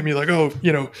comes to Jamie. Like,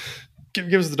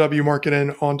 give us the W, mark it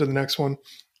in, on to the next one.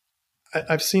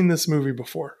 I've seen this movie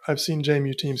before. I've seen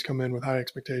JMU teams come in with high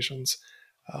expectations.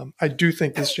 I do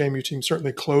think this JMU team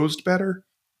certainly closed better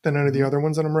than any of the other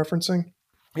ones that I'm referencing.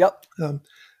 Yep.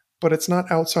 But it's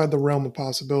not outside the realm of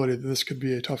possibility that this could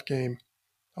be a tough game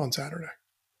on Saturday.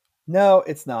 No,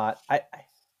 it's not.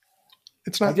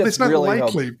 It's not really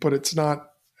likely, but it's not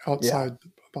outside the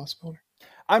possibility.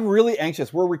 I'm really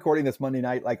anxious. We're recording this Monday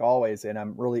night, like always, and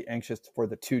I'm really anxious for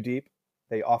the Two Deep.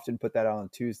 They often put that on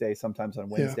Tuesday, sometimes on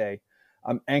Wednesday.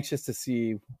 Yeah. I'm anxious to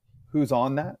see who's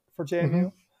on that for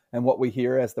JMU and what we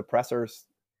hear as the pressers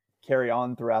carry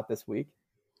on throughout this week.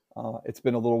 It's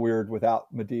been a little weird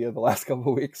without Medea the last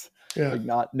couple of weeks, like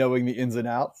not knowing the ins and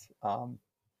outs.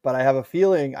 But I have a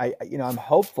feeling I'm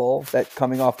hopeful that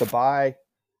coming off the bye,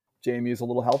 JMU is a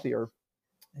little healthier,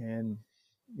 and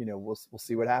we'll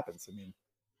see what happens. I mean,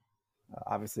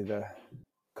 obviously the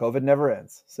COVID never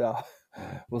ends, so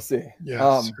we'll see.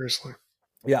 Yeah, seriously.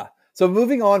 Yeah. So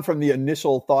moving on from the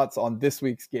initial thoughts on this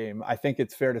week's game, I think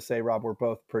it's fair to say, Rob, we're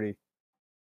both pretty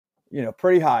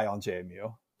high on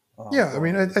JMU. I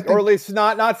mean, I think, or at least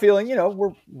not feeling,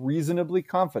 we're reasonably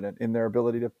confident in their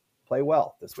ability to play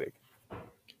well this week.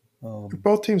 If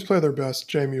both teams play their best,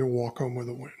 JMU will walk home with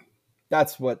a win.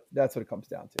 That's what it comes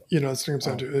down to. That's what it comes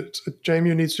down to.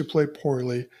 JMU needs to play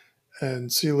poorly, and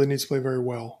Sela needs to play very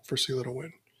well for Sela to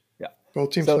win. Yeah.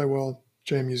 Both teams play well,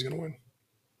 JMU's going to win.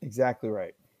 Exactly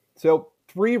right. So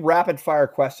 3 rapid fire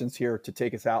questions here to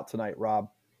take us out tonight, Rob.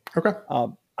 Okay.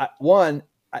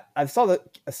 I saw the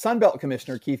Sunbelt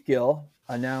Commissioner, Keith Gill,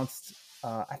 announced,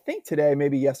 I think today,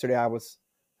 maybe yesterday, I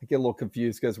get a little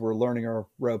confused because we're learning our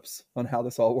ropes on how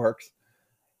this all works.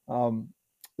 The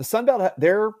Sunbelt,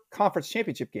 their conference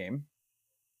championship game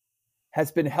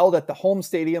has been held at the home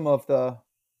stadium of the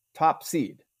top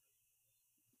seed.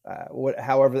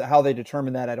 How they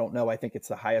determine that, I don't know. I think it's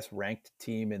the highest ranked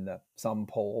team in some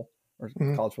poll or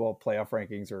college football playoff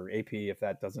rankings or AP if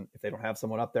they don't have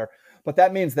someone up there. But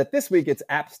that means that this week it's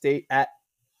App State at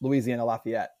Louisiana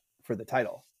Lafayette for the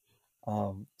title.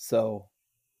 So,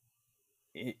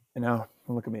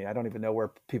 look at me. I don't even know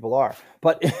where people are,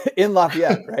 but in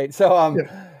Lafayette, right? So, I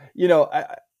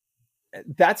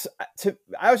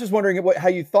was just wondering how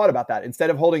you thought about that. Instead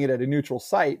of holding it at a neutral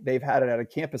site, they've had it at a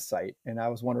campus site. And I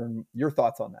was wondering your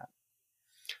thoughts on that.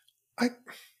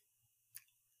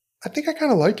 I think I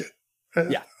kind of like it.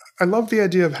 I love the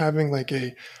idea of having like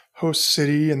a host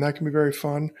city, and that can be very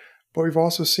fun. But we've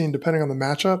also seen, depending on the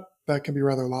matchup, that can be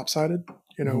rather lopsided.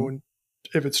 And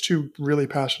if it's two really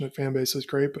passionate fan bases,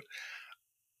 great. But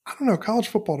I don't know. College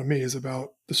football to me is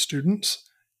about the students,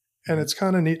 and it's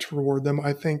kind of neat to reward them.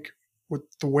 I think with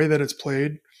the way that it's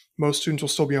played, most students will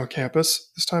still be on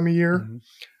campus this time of year.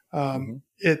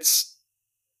 It's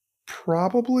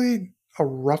probably a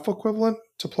rough equivalent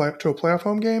to a playoff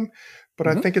home game, but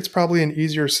I think it's probably an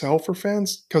easier sell for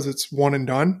fans because it's one and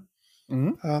done.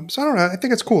 So I don't know. I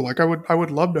think it's cool. Like I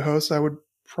would love to host. I would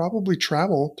probably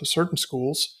travel to certain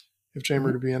schools if JMU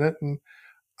were to be in it. And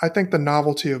I think the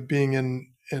novelty of being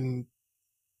in in,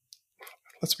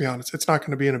 let's be honest, it's not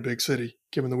going to be in a big city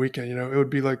given the weekend. You know, it would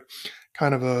be like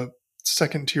kind of a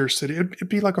second tier city. It'd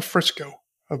be like a Frisco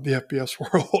of the FBS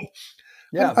world.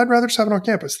 Yeah. I'd rather just have it on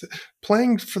campus.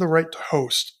 Playing for the right to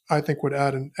host, I think, would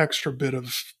add an extra bit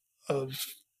of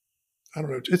I don't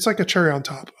know. It's like a cherry on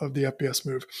top of the FBS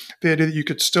move. The idea that you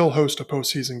could still host a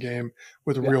postseason game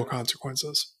with real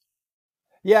consequences.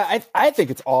 Yeah, I think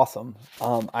it's awesome.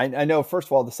 I know, first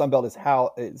of all, the Sun Belt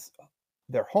is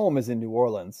their home is in New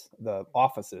Orleans, the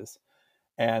offices,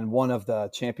 and one of the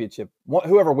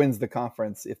whoever wins the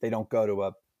conference, if they don't go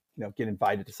to get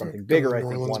invited to something bigger, I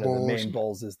think one of the main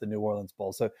bowls is the New Orleans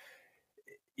Bowl. So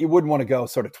you wouldn't want to go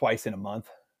sort of twice in a month,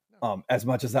 as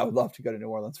much as I would love to go to New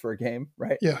Orleans for a game,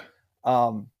 right? Yeah.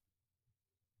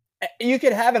 You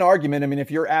could have an argument. I mean,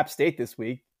 if you're App State this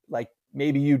week, like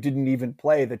maybe you didn't even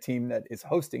play the team that is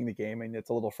hosting the game, and it's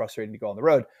a little frustrating to go on the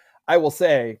road. I will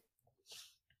say,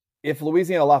 if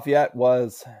Louisiana Lafayette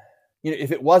was,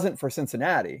 if it wasn't for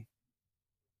Cincinnati,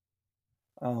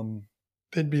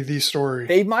 they'd be the story.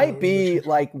 They might be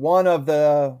like one of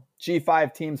the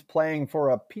G5 teams playing for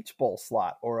a Peach Bowl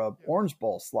slot or a Orange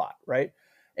Bowl slot, right?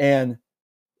 And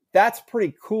that's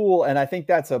pretty cool. And I think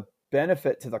that's a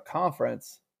benefit to the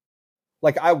conference.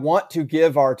 Like, I want to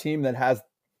give our team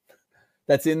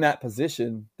that's in that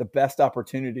position the best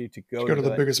opportunity to go to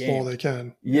the biggest bowl they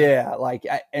can. Yeah. Like,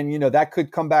 and that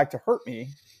could come back to hurt me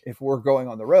if we're going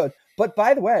on the road. But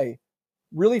by the way,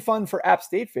 really fun for App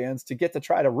State fans to get to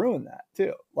try to ruin that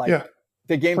too. Like,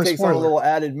 the game takes on a little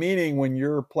added meaning when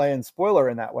you're playing spoiler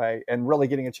in that way and really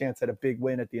getting a chance at a big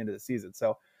win at the end of the season.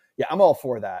 So yeah, I'm all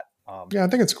for that. I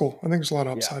think it's cool. I think there's a lot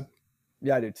of upside.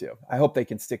 Yeah, I do too. I hope they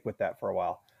can stick with that for a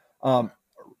while.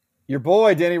 Your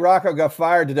boy, Danny Rocco, got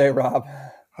fired today, Rob.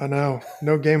 I know.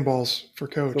 No game balls for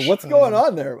coach. So what's going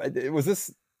on there? Was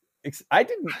this, I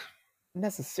didn't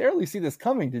necessarily see this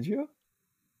coming. Did you?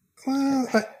 Well,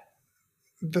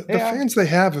 the fans they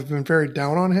have been very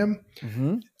down on him.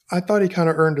 Mm-hmm. I thought he kind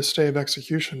of earned a stay of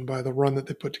execution by the run that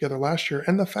they put together last year.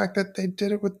 And the fact that they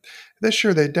did it with this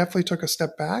year, they definitely took a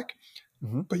step back.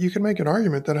 Mm-hmm. But you can make an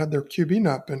argument that had their QB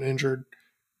not been injured,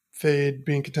 they'd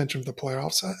be in contention for the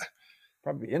playoffs.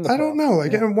 Probably in the playoffs. I don't know.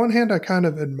 Like, on one hand, I kind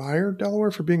of admire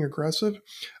Delaware for being aggressive.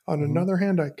 On another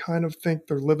hand, I kind of think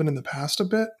they're living in the past a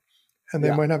bit, and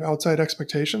they might have outside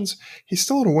expectations. He's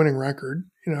still at a winning record.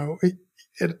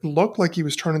 It looked like he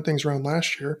was turning things around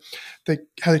last year. They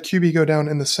had a QB go down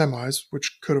in the semis,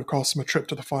 which could have cost them a trip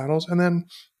to the finals. And then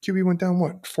QB went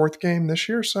down, fourth game this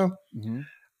year? So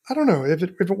I don't know. If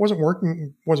it wasn't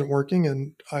working.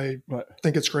 And I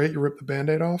think it's great. You rip the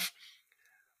Band-Aid off.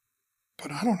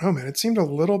 But I don't know, man. It seemed a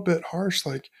little bit harsh.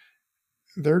 Like,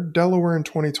 they're Delaware in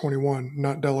 2021,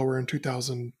 not Delaware in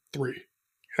 2003.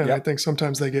 And I think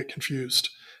sometimes they get confused.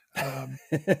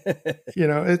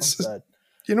 It's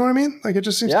you know what I mean? Like, it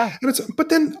just seems, but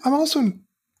then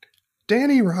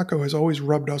Danny Rocco has always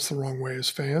rubbed us the wrong way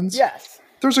as fans. Yes.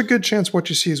 There's a good chance what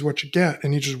you see is what you get,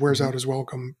 and he just wears out his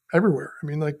welcome everywhere. I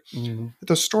mean, like,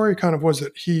 the story kind of was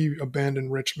that he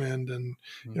abandoned Richmond and,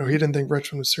 he didn't think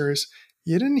Richmond was serious.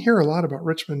 You didn't hear a lot about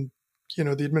Richmond, the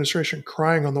administration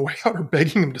crying on the way out or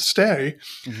begging him to stay.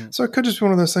 So it could just be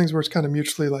one of those things where it's kind of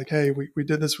mutually like, hey, we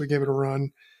did this, we gave it a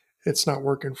run. It's not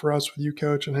working for us with you,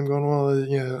 coach, and him going, well,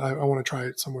 I want to try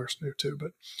it somewhere new too. But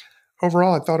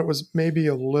overall, I thought it was maybe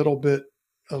a little bit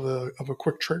of a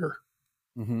quick trigger.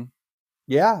 Mm-hmm.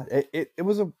 Yeah, it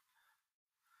was I'll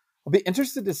be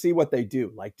interested to see what they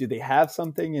do. Like, do they have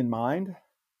something in mind?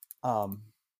 I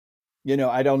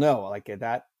don't know. Like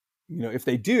that, if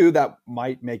they do, that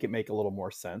might make a little more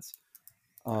sense.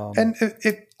 And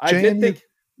I did think,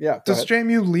 does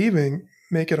JMU leaving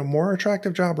make it a more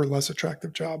attractive job or less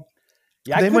attractive job?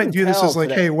 Yeah, they might view this as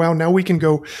like, hey, wow, now we can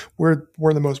go, we're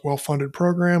the most well-funded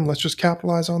program. Let's just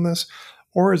capitalize on this.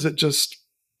 Or is it just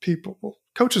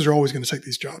coaches are always going to take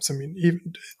these jobs. I mean,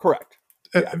 even correct.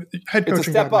 Head coaching it's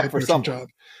a step up for some job.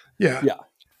 Yeah.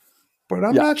 But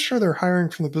I'm not sure they're hiring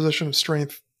from the position of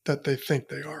strength that they think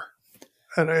they are.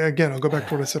 And again, I'll go back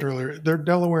to what I said earlier. They're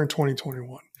Delaware in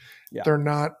 2021. Yeah. They're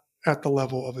not at the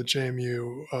level of a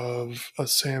JMU, of a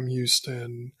Sam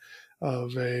Houston,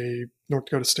 of a North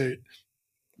Dakota State.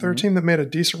 They're a team that made a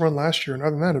decent run last year, and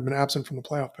other than that, have been absent from the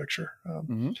playoff picture.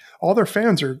 All their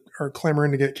fans are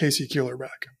clamoring to get Casey Keeler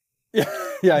back. Yeah,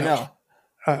 I know.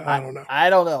 I don't know. I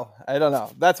don't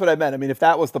know. That's what I meant. I mean, if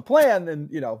that was the plan, then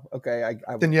okay.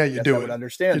 Then you do it. I would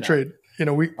understand. You trade.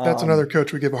 That's another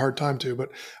coach we give a hard time to, but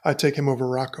I take him over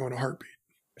Rocco in a heartbeat.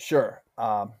 Sure.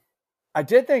 I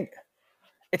did think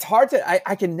it's hard to.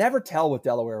 I can never tell with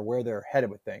Delaware where they're headed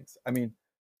with things. I mean,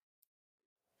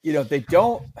 they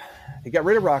got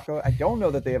rid of Rocco. I don't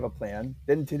know that they have a plan.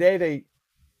 Then today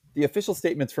the official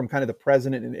statements from kind of the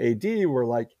president and AD were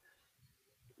like,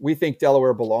 we think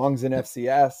Delaware belongs in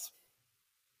FCS,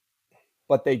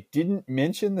 but they didn't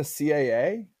mention the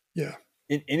CAA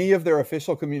in any of their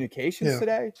official communications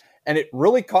today. And it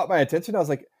really caught my attention. I was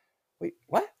like, wait,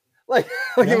 what?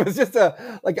 It was just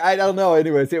I don't know.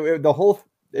 Anyways, we'll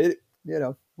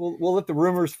let the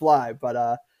rumors fly, but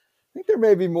I think there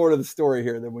may be more to the story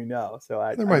here than we know. So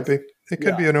there might be. It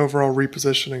could be an overall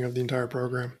repositioning of the entire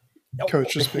program.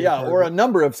 Coaches, or a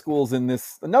number of schools a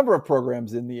number of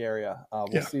programs in the area.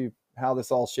 We'll see how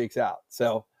this all shakes out.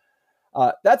 So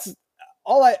that's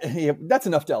that's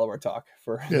enough Delaware talk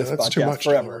for this that's podcast too much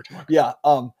forever. Yeah.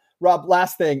 Rob,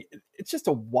 last thing, it's just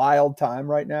a wild time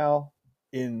right now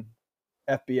in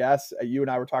FBS. You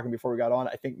and I were talking before we got on.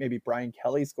 I think maybe Brian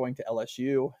Kelly's going to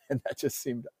LSU, and that just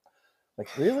seemed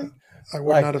like, really? I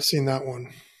would not have seen that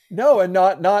one. No, and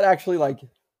not actually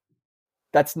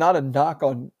that's not a knock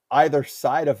on either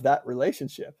side of that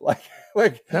relationship. No.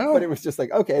 But it was just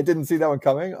like, okay, I didn't see that one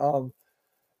coming.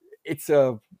 It's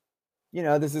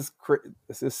this is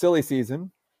silly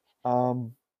season.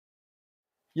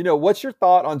 What's your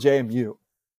thought on JMU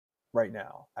right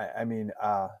now? I mean,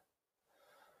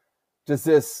 does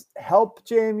this help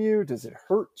JMU? Does it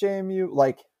hurt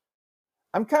JMU?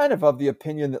 I'm kind of the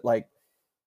opinion that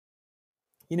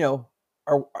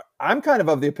I'm kind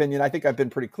of the opinion, I think I've been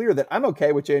pretty clear that I'm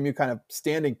okay with JMU kind of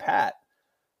standing pat.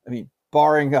 I mean,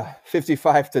 barring a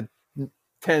 55-10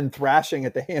 thrashing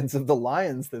at the hands of the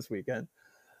Lions this weekend,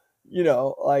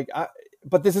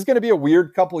 but this is going to be a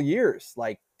weird couple of years.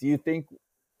 Do you think,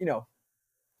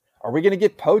 are we going to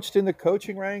get poached in the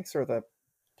coaching ranks or the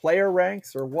player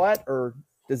ranks or what, or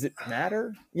does it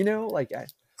matter? I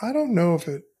don't know if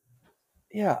it,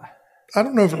 I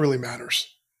don't know if it really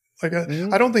matters. I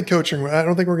don't think I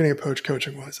don't think we're going to get poached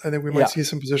coaching wise. I think we might see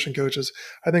some position coaches.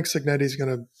 I think Cignetti's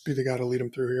going to be the guy to lead them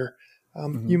through here.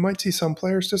 You might see some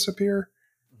players disappear.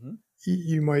 Mm-hmm.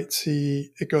 You might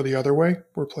see it go the other way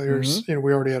where players, we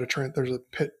already had there's a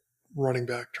Pitt running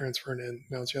back transferring in,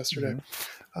 announced yesterday.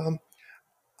 Mm-hmm.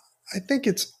 I think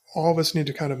it's all of us need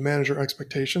to kind of manage our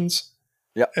expectations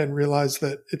and realize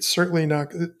that it's certainly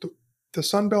not the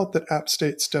Sun Belt that App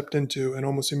State stepped into and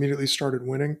almost immediately started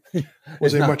winning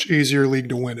was a much easier league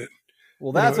to win it.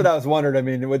 Well, that's what I was wondering. I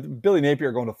mean, with Billy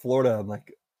Napier going to Florida, I'm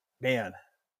like, man,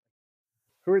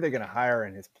 who are they going to hire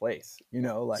in his place?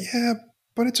 Yeah,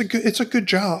 but it's a good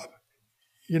job.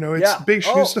 It's big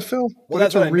shoes to fill, but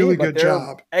that's it's a really good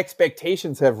job.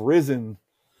 Expectations have risen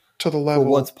to the level for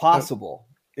what's possible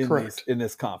in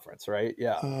this conference, right?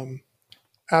 Yeah.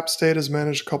 App State has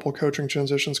managed a couple of coaching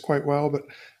transitions quite well, but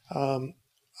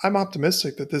I'm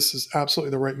optimistic that this is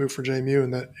absolutely the right move for JMU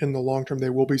and that in the long term they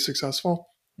will be successful.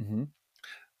 Mm-hmm.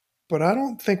 But I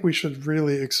don't think we should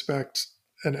really expect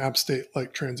an App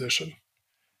State-like transition.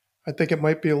 I think it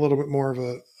might be a little bit more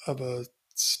of a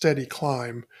steady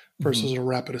climb versus a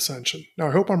rapid ascension. Now,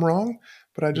 I hope I'm wrong,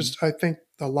 but I think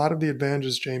a lot of the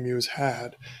advantages JMU has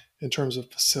had in terms of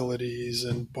facilities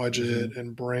and budget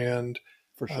and brand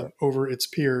for sure over its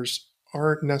peers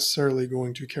aren't necessarily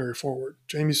going to carry forward.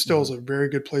 JMU still is a very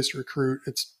good place to recruit.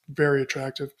 It's very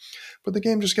attractive, but the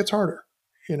game just gets harder.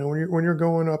 When you're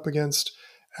going up against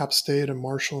App State and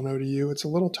Marshall and ODU, it's a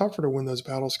little tougher to win those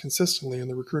battles consistently in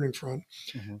the recruiting front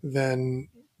than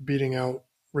beating out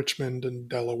Richmond and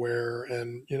Delaware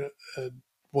and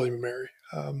William and Mary.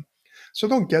 So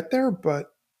they'll get there,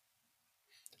 but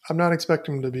I'm not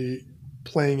expecting them to be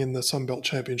playing in the Sun Belt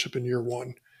Championship in year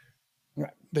one.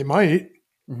 Right. They might.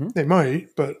 They might,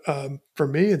 but for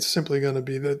me, it's simply going to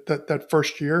be that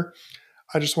first year.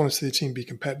 I just want to see the team be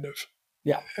competitive.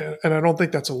 Yeah, and I don't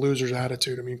think that's a loser's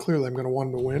attitude. I mean, clearly, I'm going to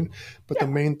want them to win, but the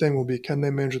main thing will be can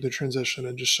they manage the transition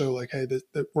and just show hey,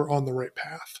 that we're on the right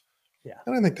path. Yeah,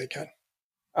 and I think they can.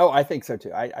 Oh, I think so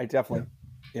too. I definitely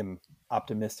am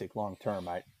optimistic long term.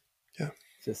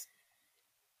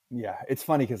 It's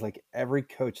funny because every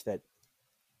coach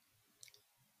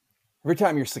every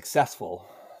time you're successful,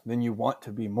 then you want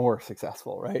to be more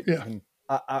successful, right? Yeah. And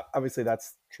obviously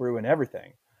that's true in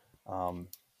everything.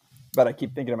 But I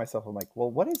keep thinking to myself, I'm like,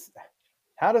 well,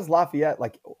 how does Lafayette,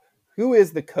 who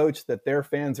is the coach that their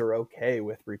fans are okay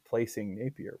with replacing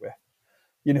Napier with?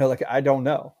 I don't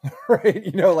know, right?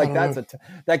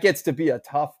 That gets to be a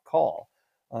tough call.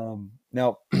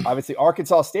 Now, obviously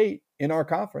Arkansas State in our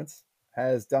conference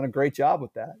has done a great job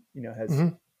with that,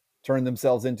 has turned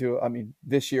themselves into,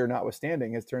 this year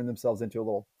notwithstanding, has turned themselves into a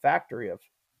little factory of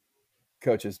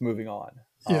coaches moving on,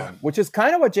 which is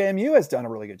kind of what JMU has done a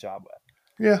really good job with.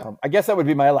 Yeah. I guess that would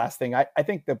be my last thing. I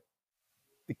think the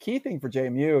key thing for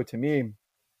JMU to me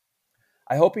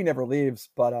I hope he never leaves,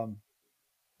 but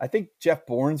I think Jeff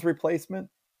Bourne's replacement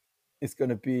is going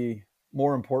to be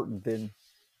more important than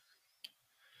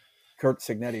Curt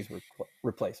Cignetti's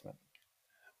replacement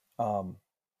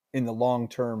in the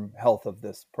long-term health of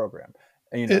this program.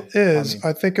 And, it is.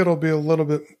 I think it'll be a little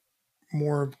bit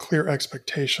more clear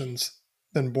expectations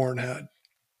than Bourne had.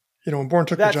 When Bourne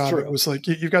took the job, true. It was like,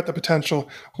 you've got the potential.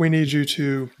 We need you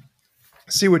to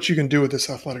see what you can do with this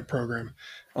athletic program.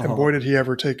 And boy, did he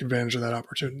ever take advantage of that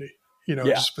opportunity.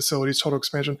 Just facilities, total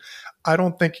expansion. I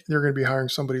don't think they're going to be hiring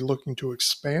somebody looking to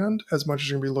expand as much as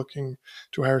you're going to be looking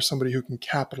to hire somebody who can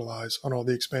capitalize on all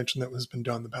the expansion that has been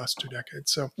done the past 2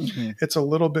 decades. So it's a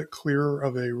little bit clearer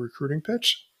of a recruiting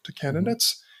pitch to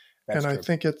candidates. And I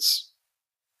think it's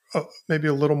maybe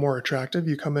a little more attractive.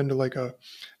 You come into like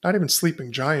not even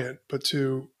sleeping giant, but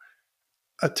to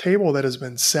a table that has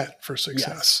been set for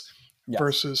success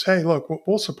versus, hey, look,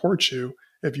 we'll support you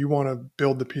if you want to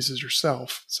build the pieces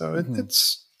yourself. So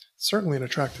it's certainly an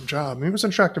attractive job. I mean, it was an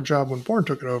attractive job when Bourne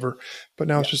took it over, but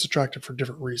now it's just attractive for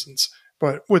different reasons,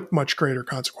 but with much greater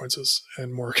consequences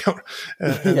and more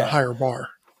and a higher bar.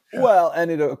 Yeah. Well,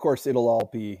 and of course, it'll all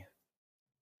be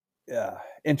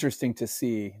interesting to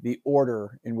see the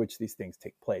order in which these things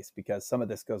take place, because some of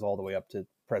this goes all the way up to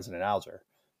President Alger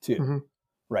too,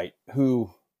 right? Who,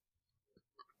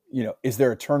 is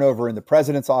there a turnover in the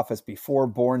president's office before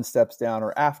Bourne steps down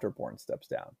or after Bourne steps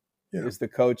down? Yeah. Is the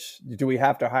coach, do we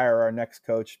have to hire our next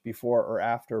coach before or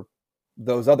after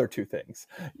those other two things?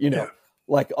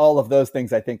 Like all of those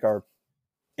things I think are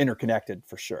interconnected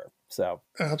for sure. So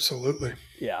absolutely.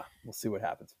 Yeah. We'll see what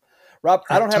happens. Rob,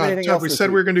 I don't have anything else. We said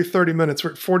we were going to do 30 minutes.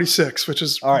 We're at 46, which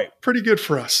is all right. Pretty good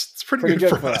for us. It's pretty good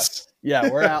for us. Yeah,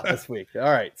 we're out this week. All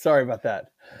right. Sorry about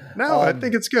that. No, I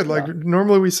think it's good. Like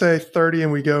normally we say 30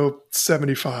 and we go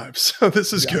 75. So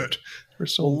this is good.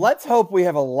 Well, let's hope we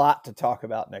have a lot to talk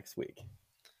about next week.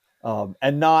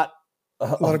 And not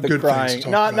a lot of good crying,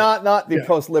 not the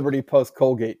post-Liberty,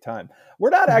 post-Colgate time. We're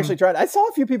not actually trying. I saw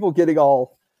a few people getting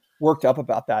all worked up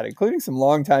about that, including some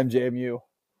longtime JMU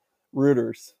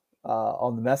rooters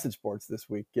on the message boards this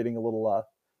week, getting a little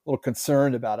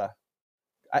concerned about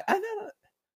I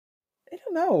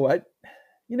don't know.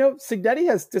 Cignetti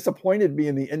has disappointed me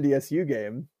in the NDSU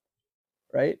game,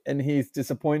 right? And he's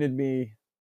disappointed me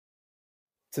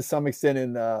to some extent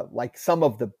in like some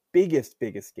of the biggest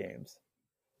games.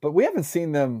 But we haven't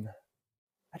seen them.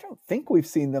 I don't think we've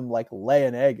seen them like lay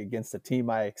an egg against a team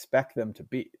I expect them to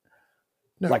beat.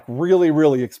 No. Like really,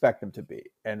 really expect them to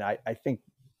beat. And I think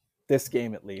this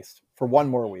game, at least for one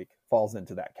more week, falls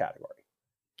into that category.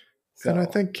 So, and I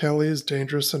think Kelly is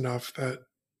dangerous enough that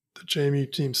the JMU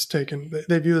team's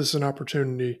they view this as an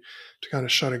opportunity to kind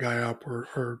of shut a guy up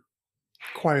or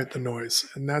quiet the noise.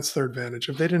 And that's their advantage.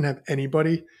 If they didn't have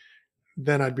anybody,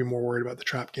 then I'd be more worried about the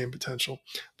trap game potential.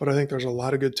 But I think there's a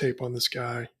lot of good tape on this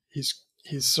guy. He's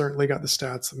certainly got the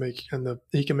stats that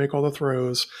he can make all the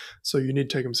throws. So you need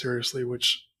to take him seriously,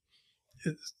 which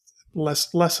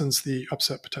lessens the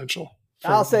upset potential.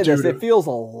 I'll say this. It feels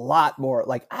a lot more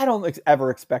like I don't ever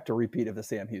expect a repeat of the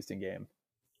Sam Houston game.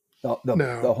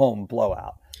 The home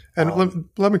blowout. And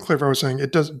let me clarify what I was saying.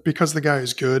 It does, because the guy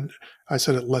is good, I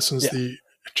said it lessens the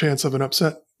chance of an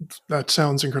upset. That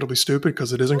sounds incredibly stupid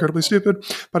because it is incredibly stupid.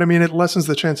 But I mean, it lessens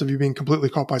the chance of you being completely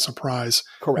caught by surprise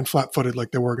and flat-footed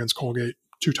like they were against Colgate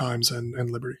 2 times and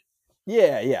Liberty.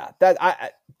 Yeah.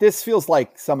 This feels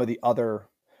like some of the other,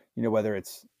 whether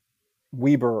it's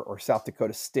Weber or South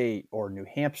Dakota State or New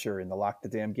Hampshire in the Lock the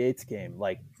Damn Gates game.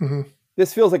 Like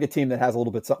this feels like a team that has a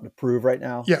little bit something to prove right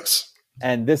now. Yes.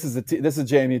 And this is a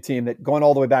JMU team that going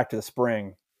all the way back to the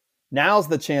spring. Now's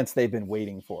the chance they've been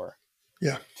waiting for.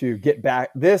 Yeah. To get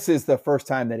back. This is the first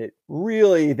time that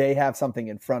they have something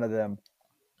in front of them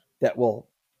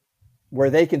where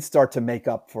they can start to make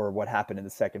up for what happened in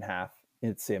the second half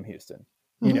in Sam Houston,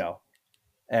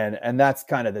 and that's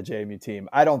kind of the JMU team.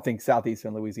 I don't think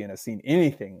Southeastern Louisiana has seen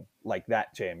anything like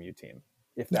that JMU team,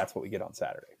 if that's what we get on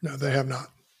Saturday. No, they have not.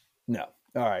 No.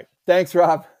 All right. Thanks,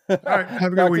 Rob. All right.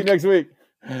 Have a good week. Talk to you next week.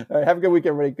 All right. Have a good week,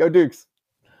 everybody. Go Dukes.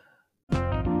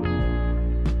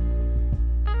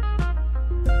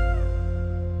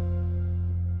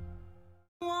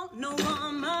 No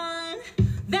woman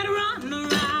that run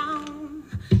around,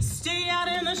 stay out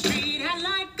in the street, act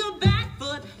like a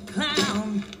barefoot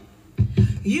clown.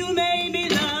 You made me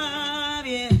love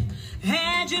you,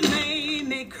 and you made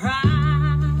me cry.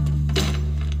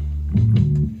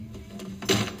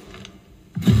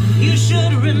 You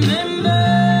should remember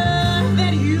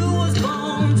that you was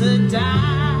born to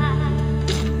die.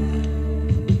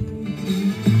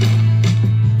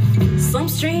 Some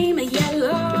stream of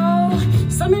yellow,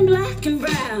 some in black and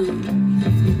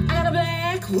brown. I got a black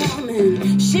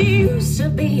woman. She used to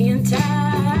be in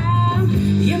town.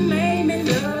 You made me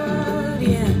love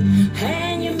you,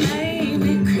 and you made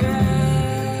me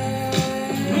cry.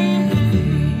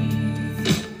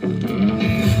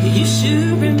 You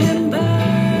should remember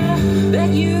that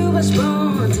you was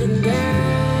born to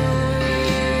die.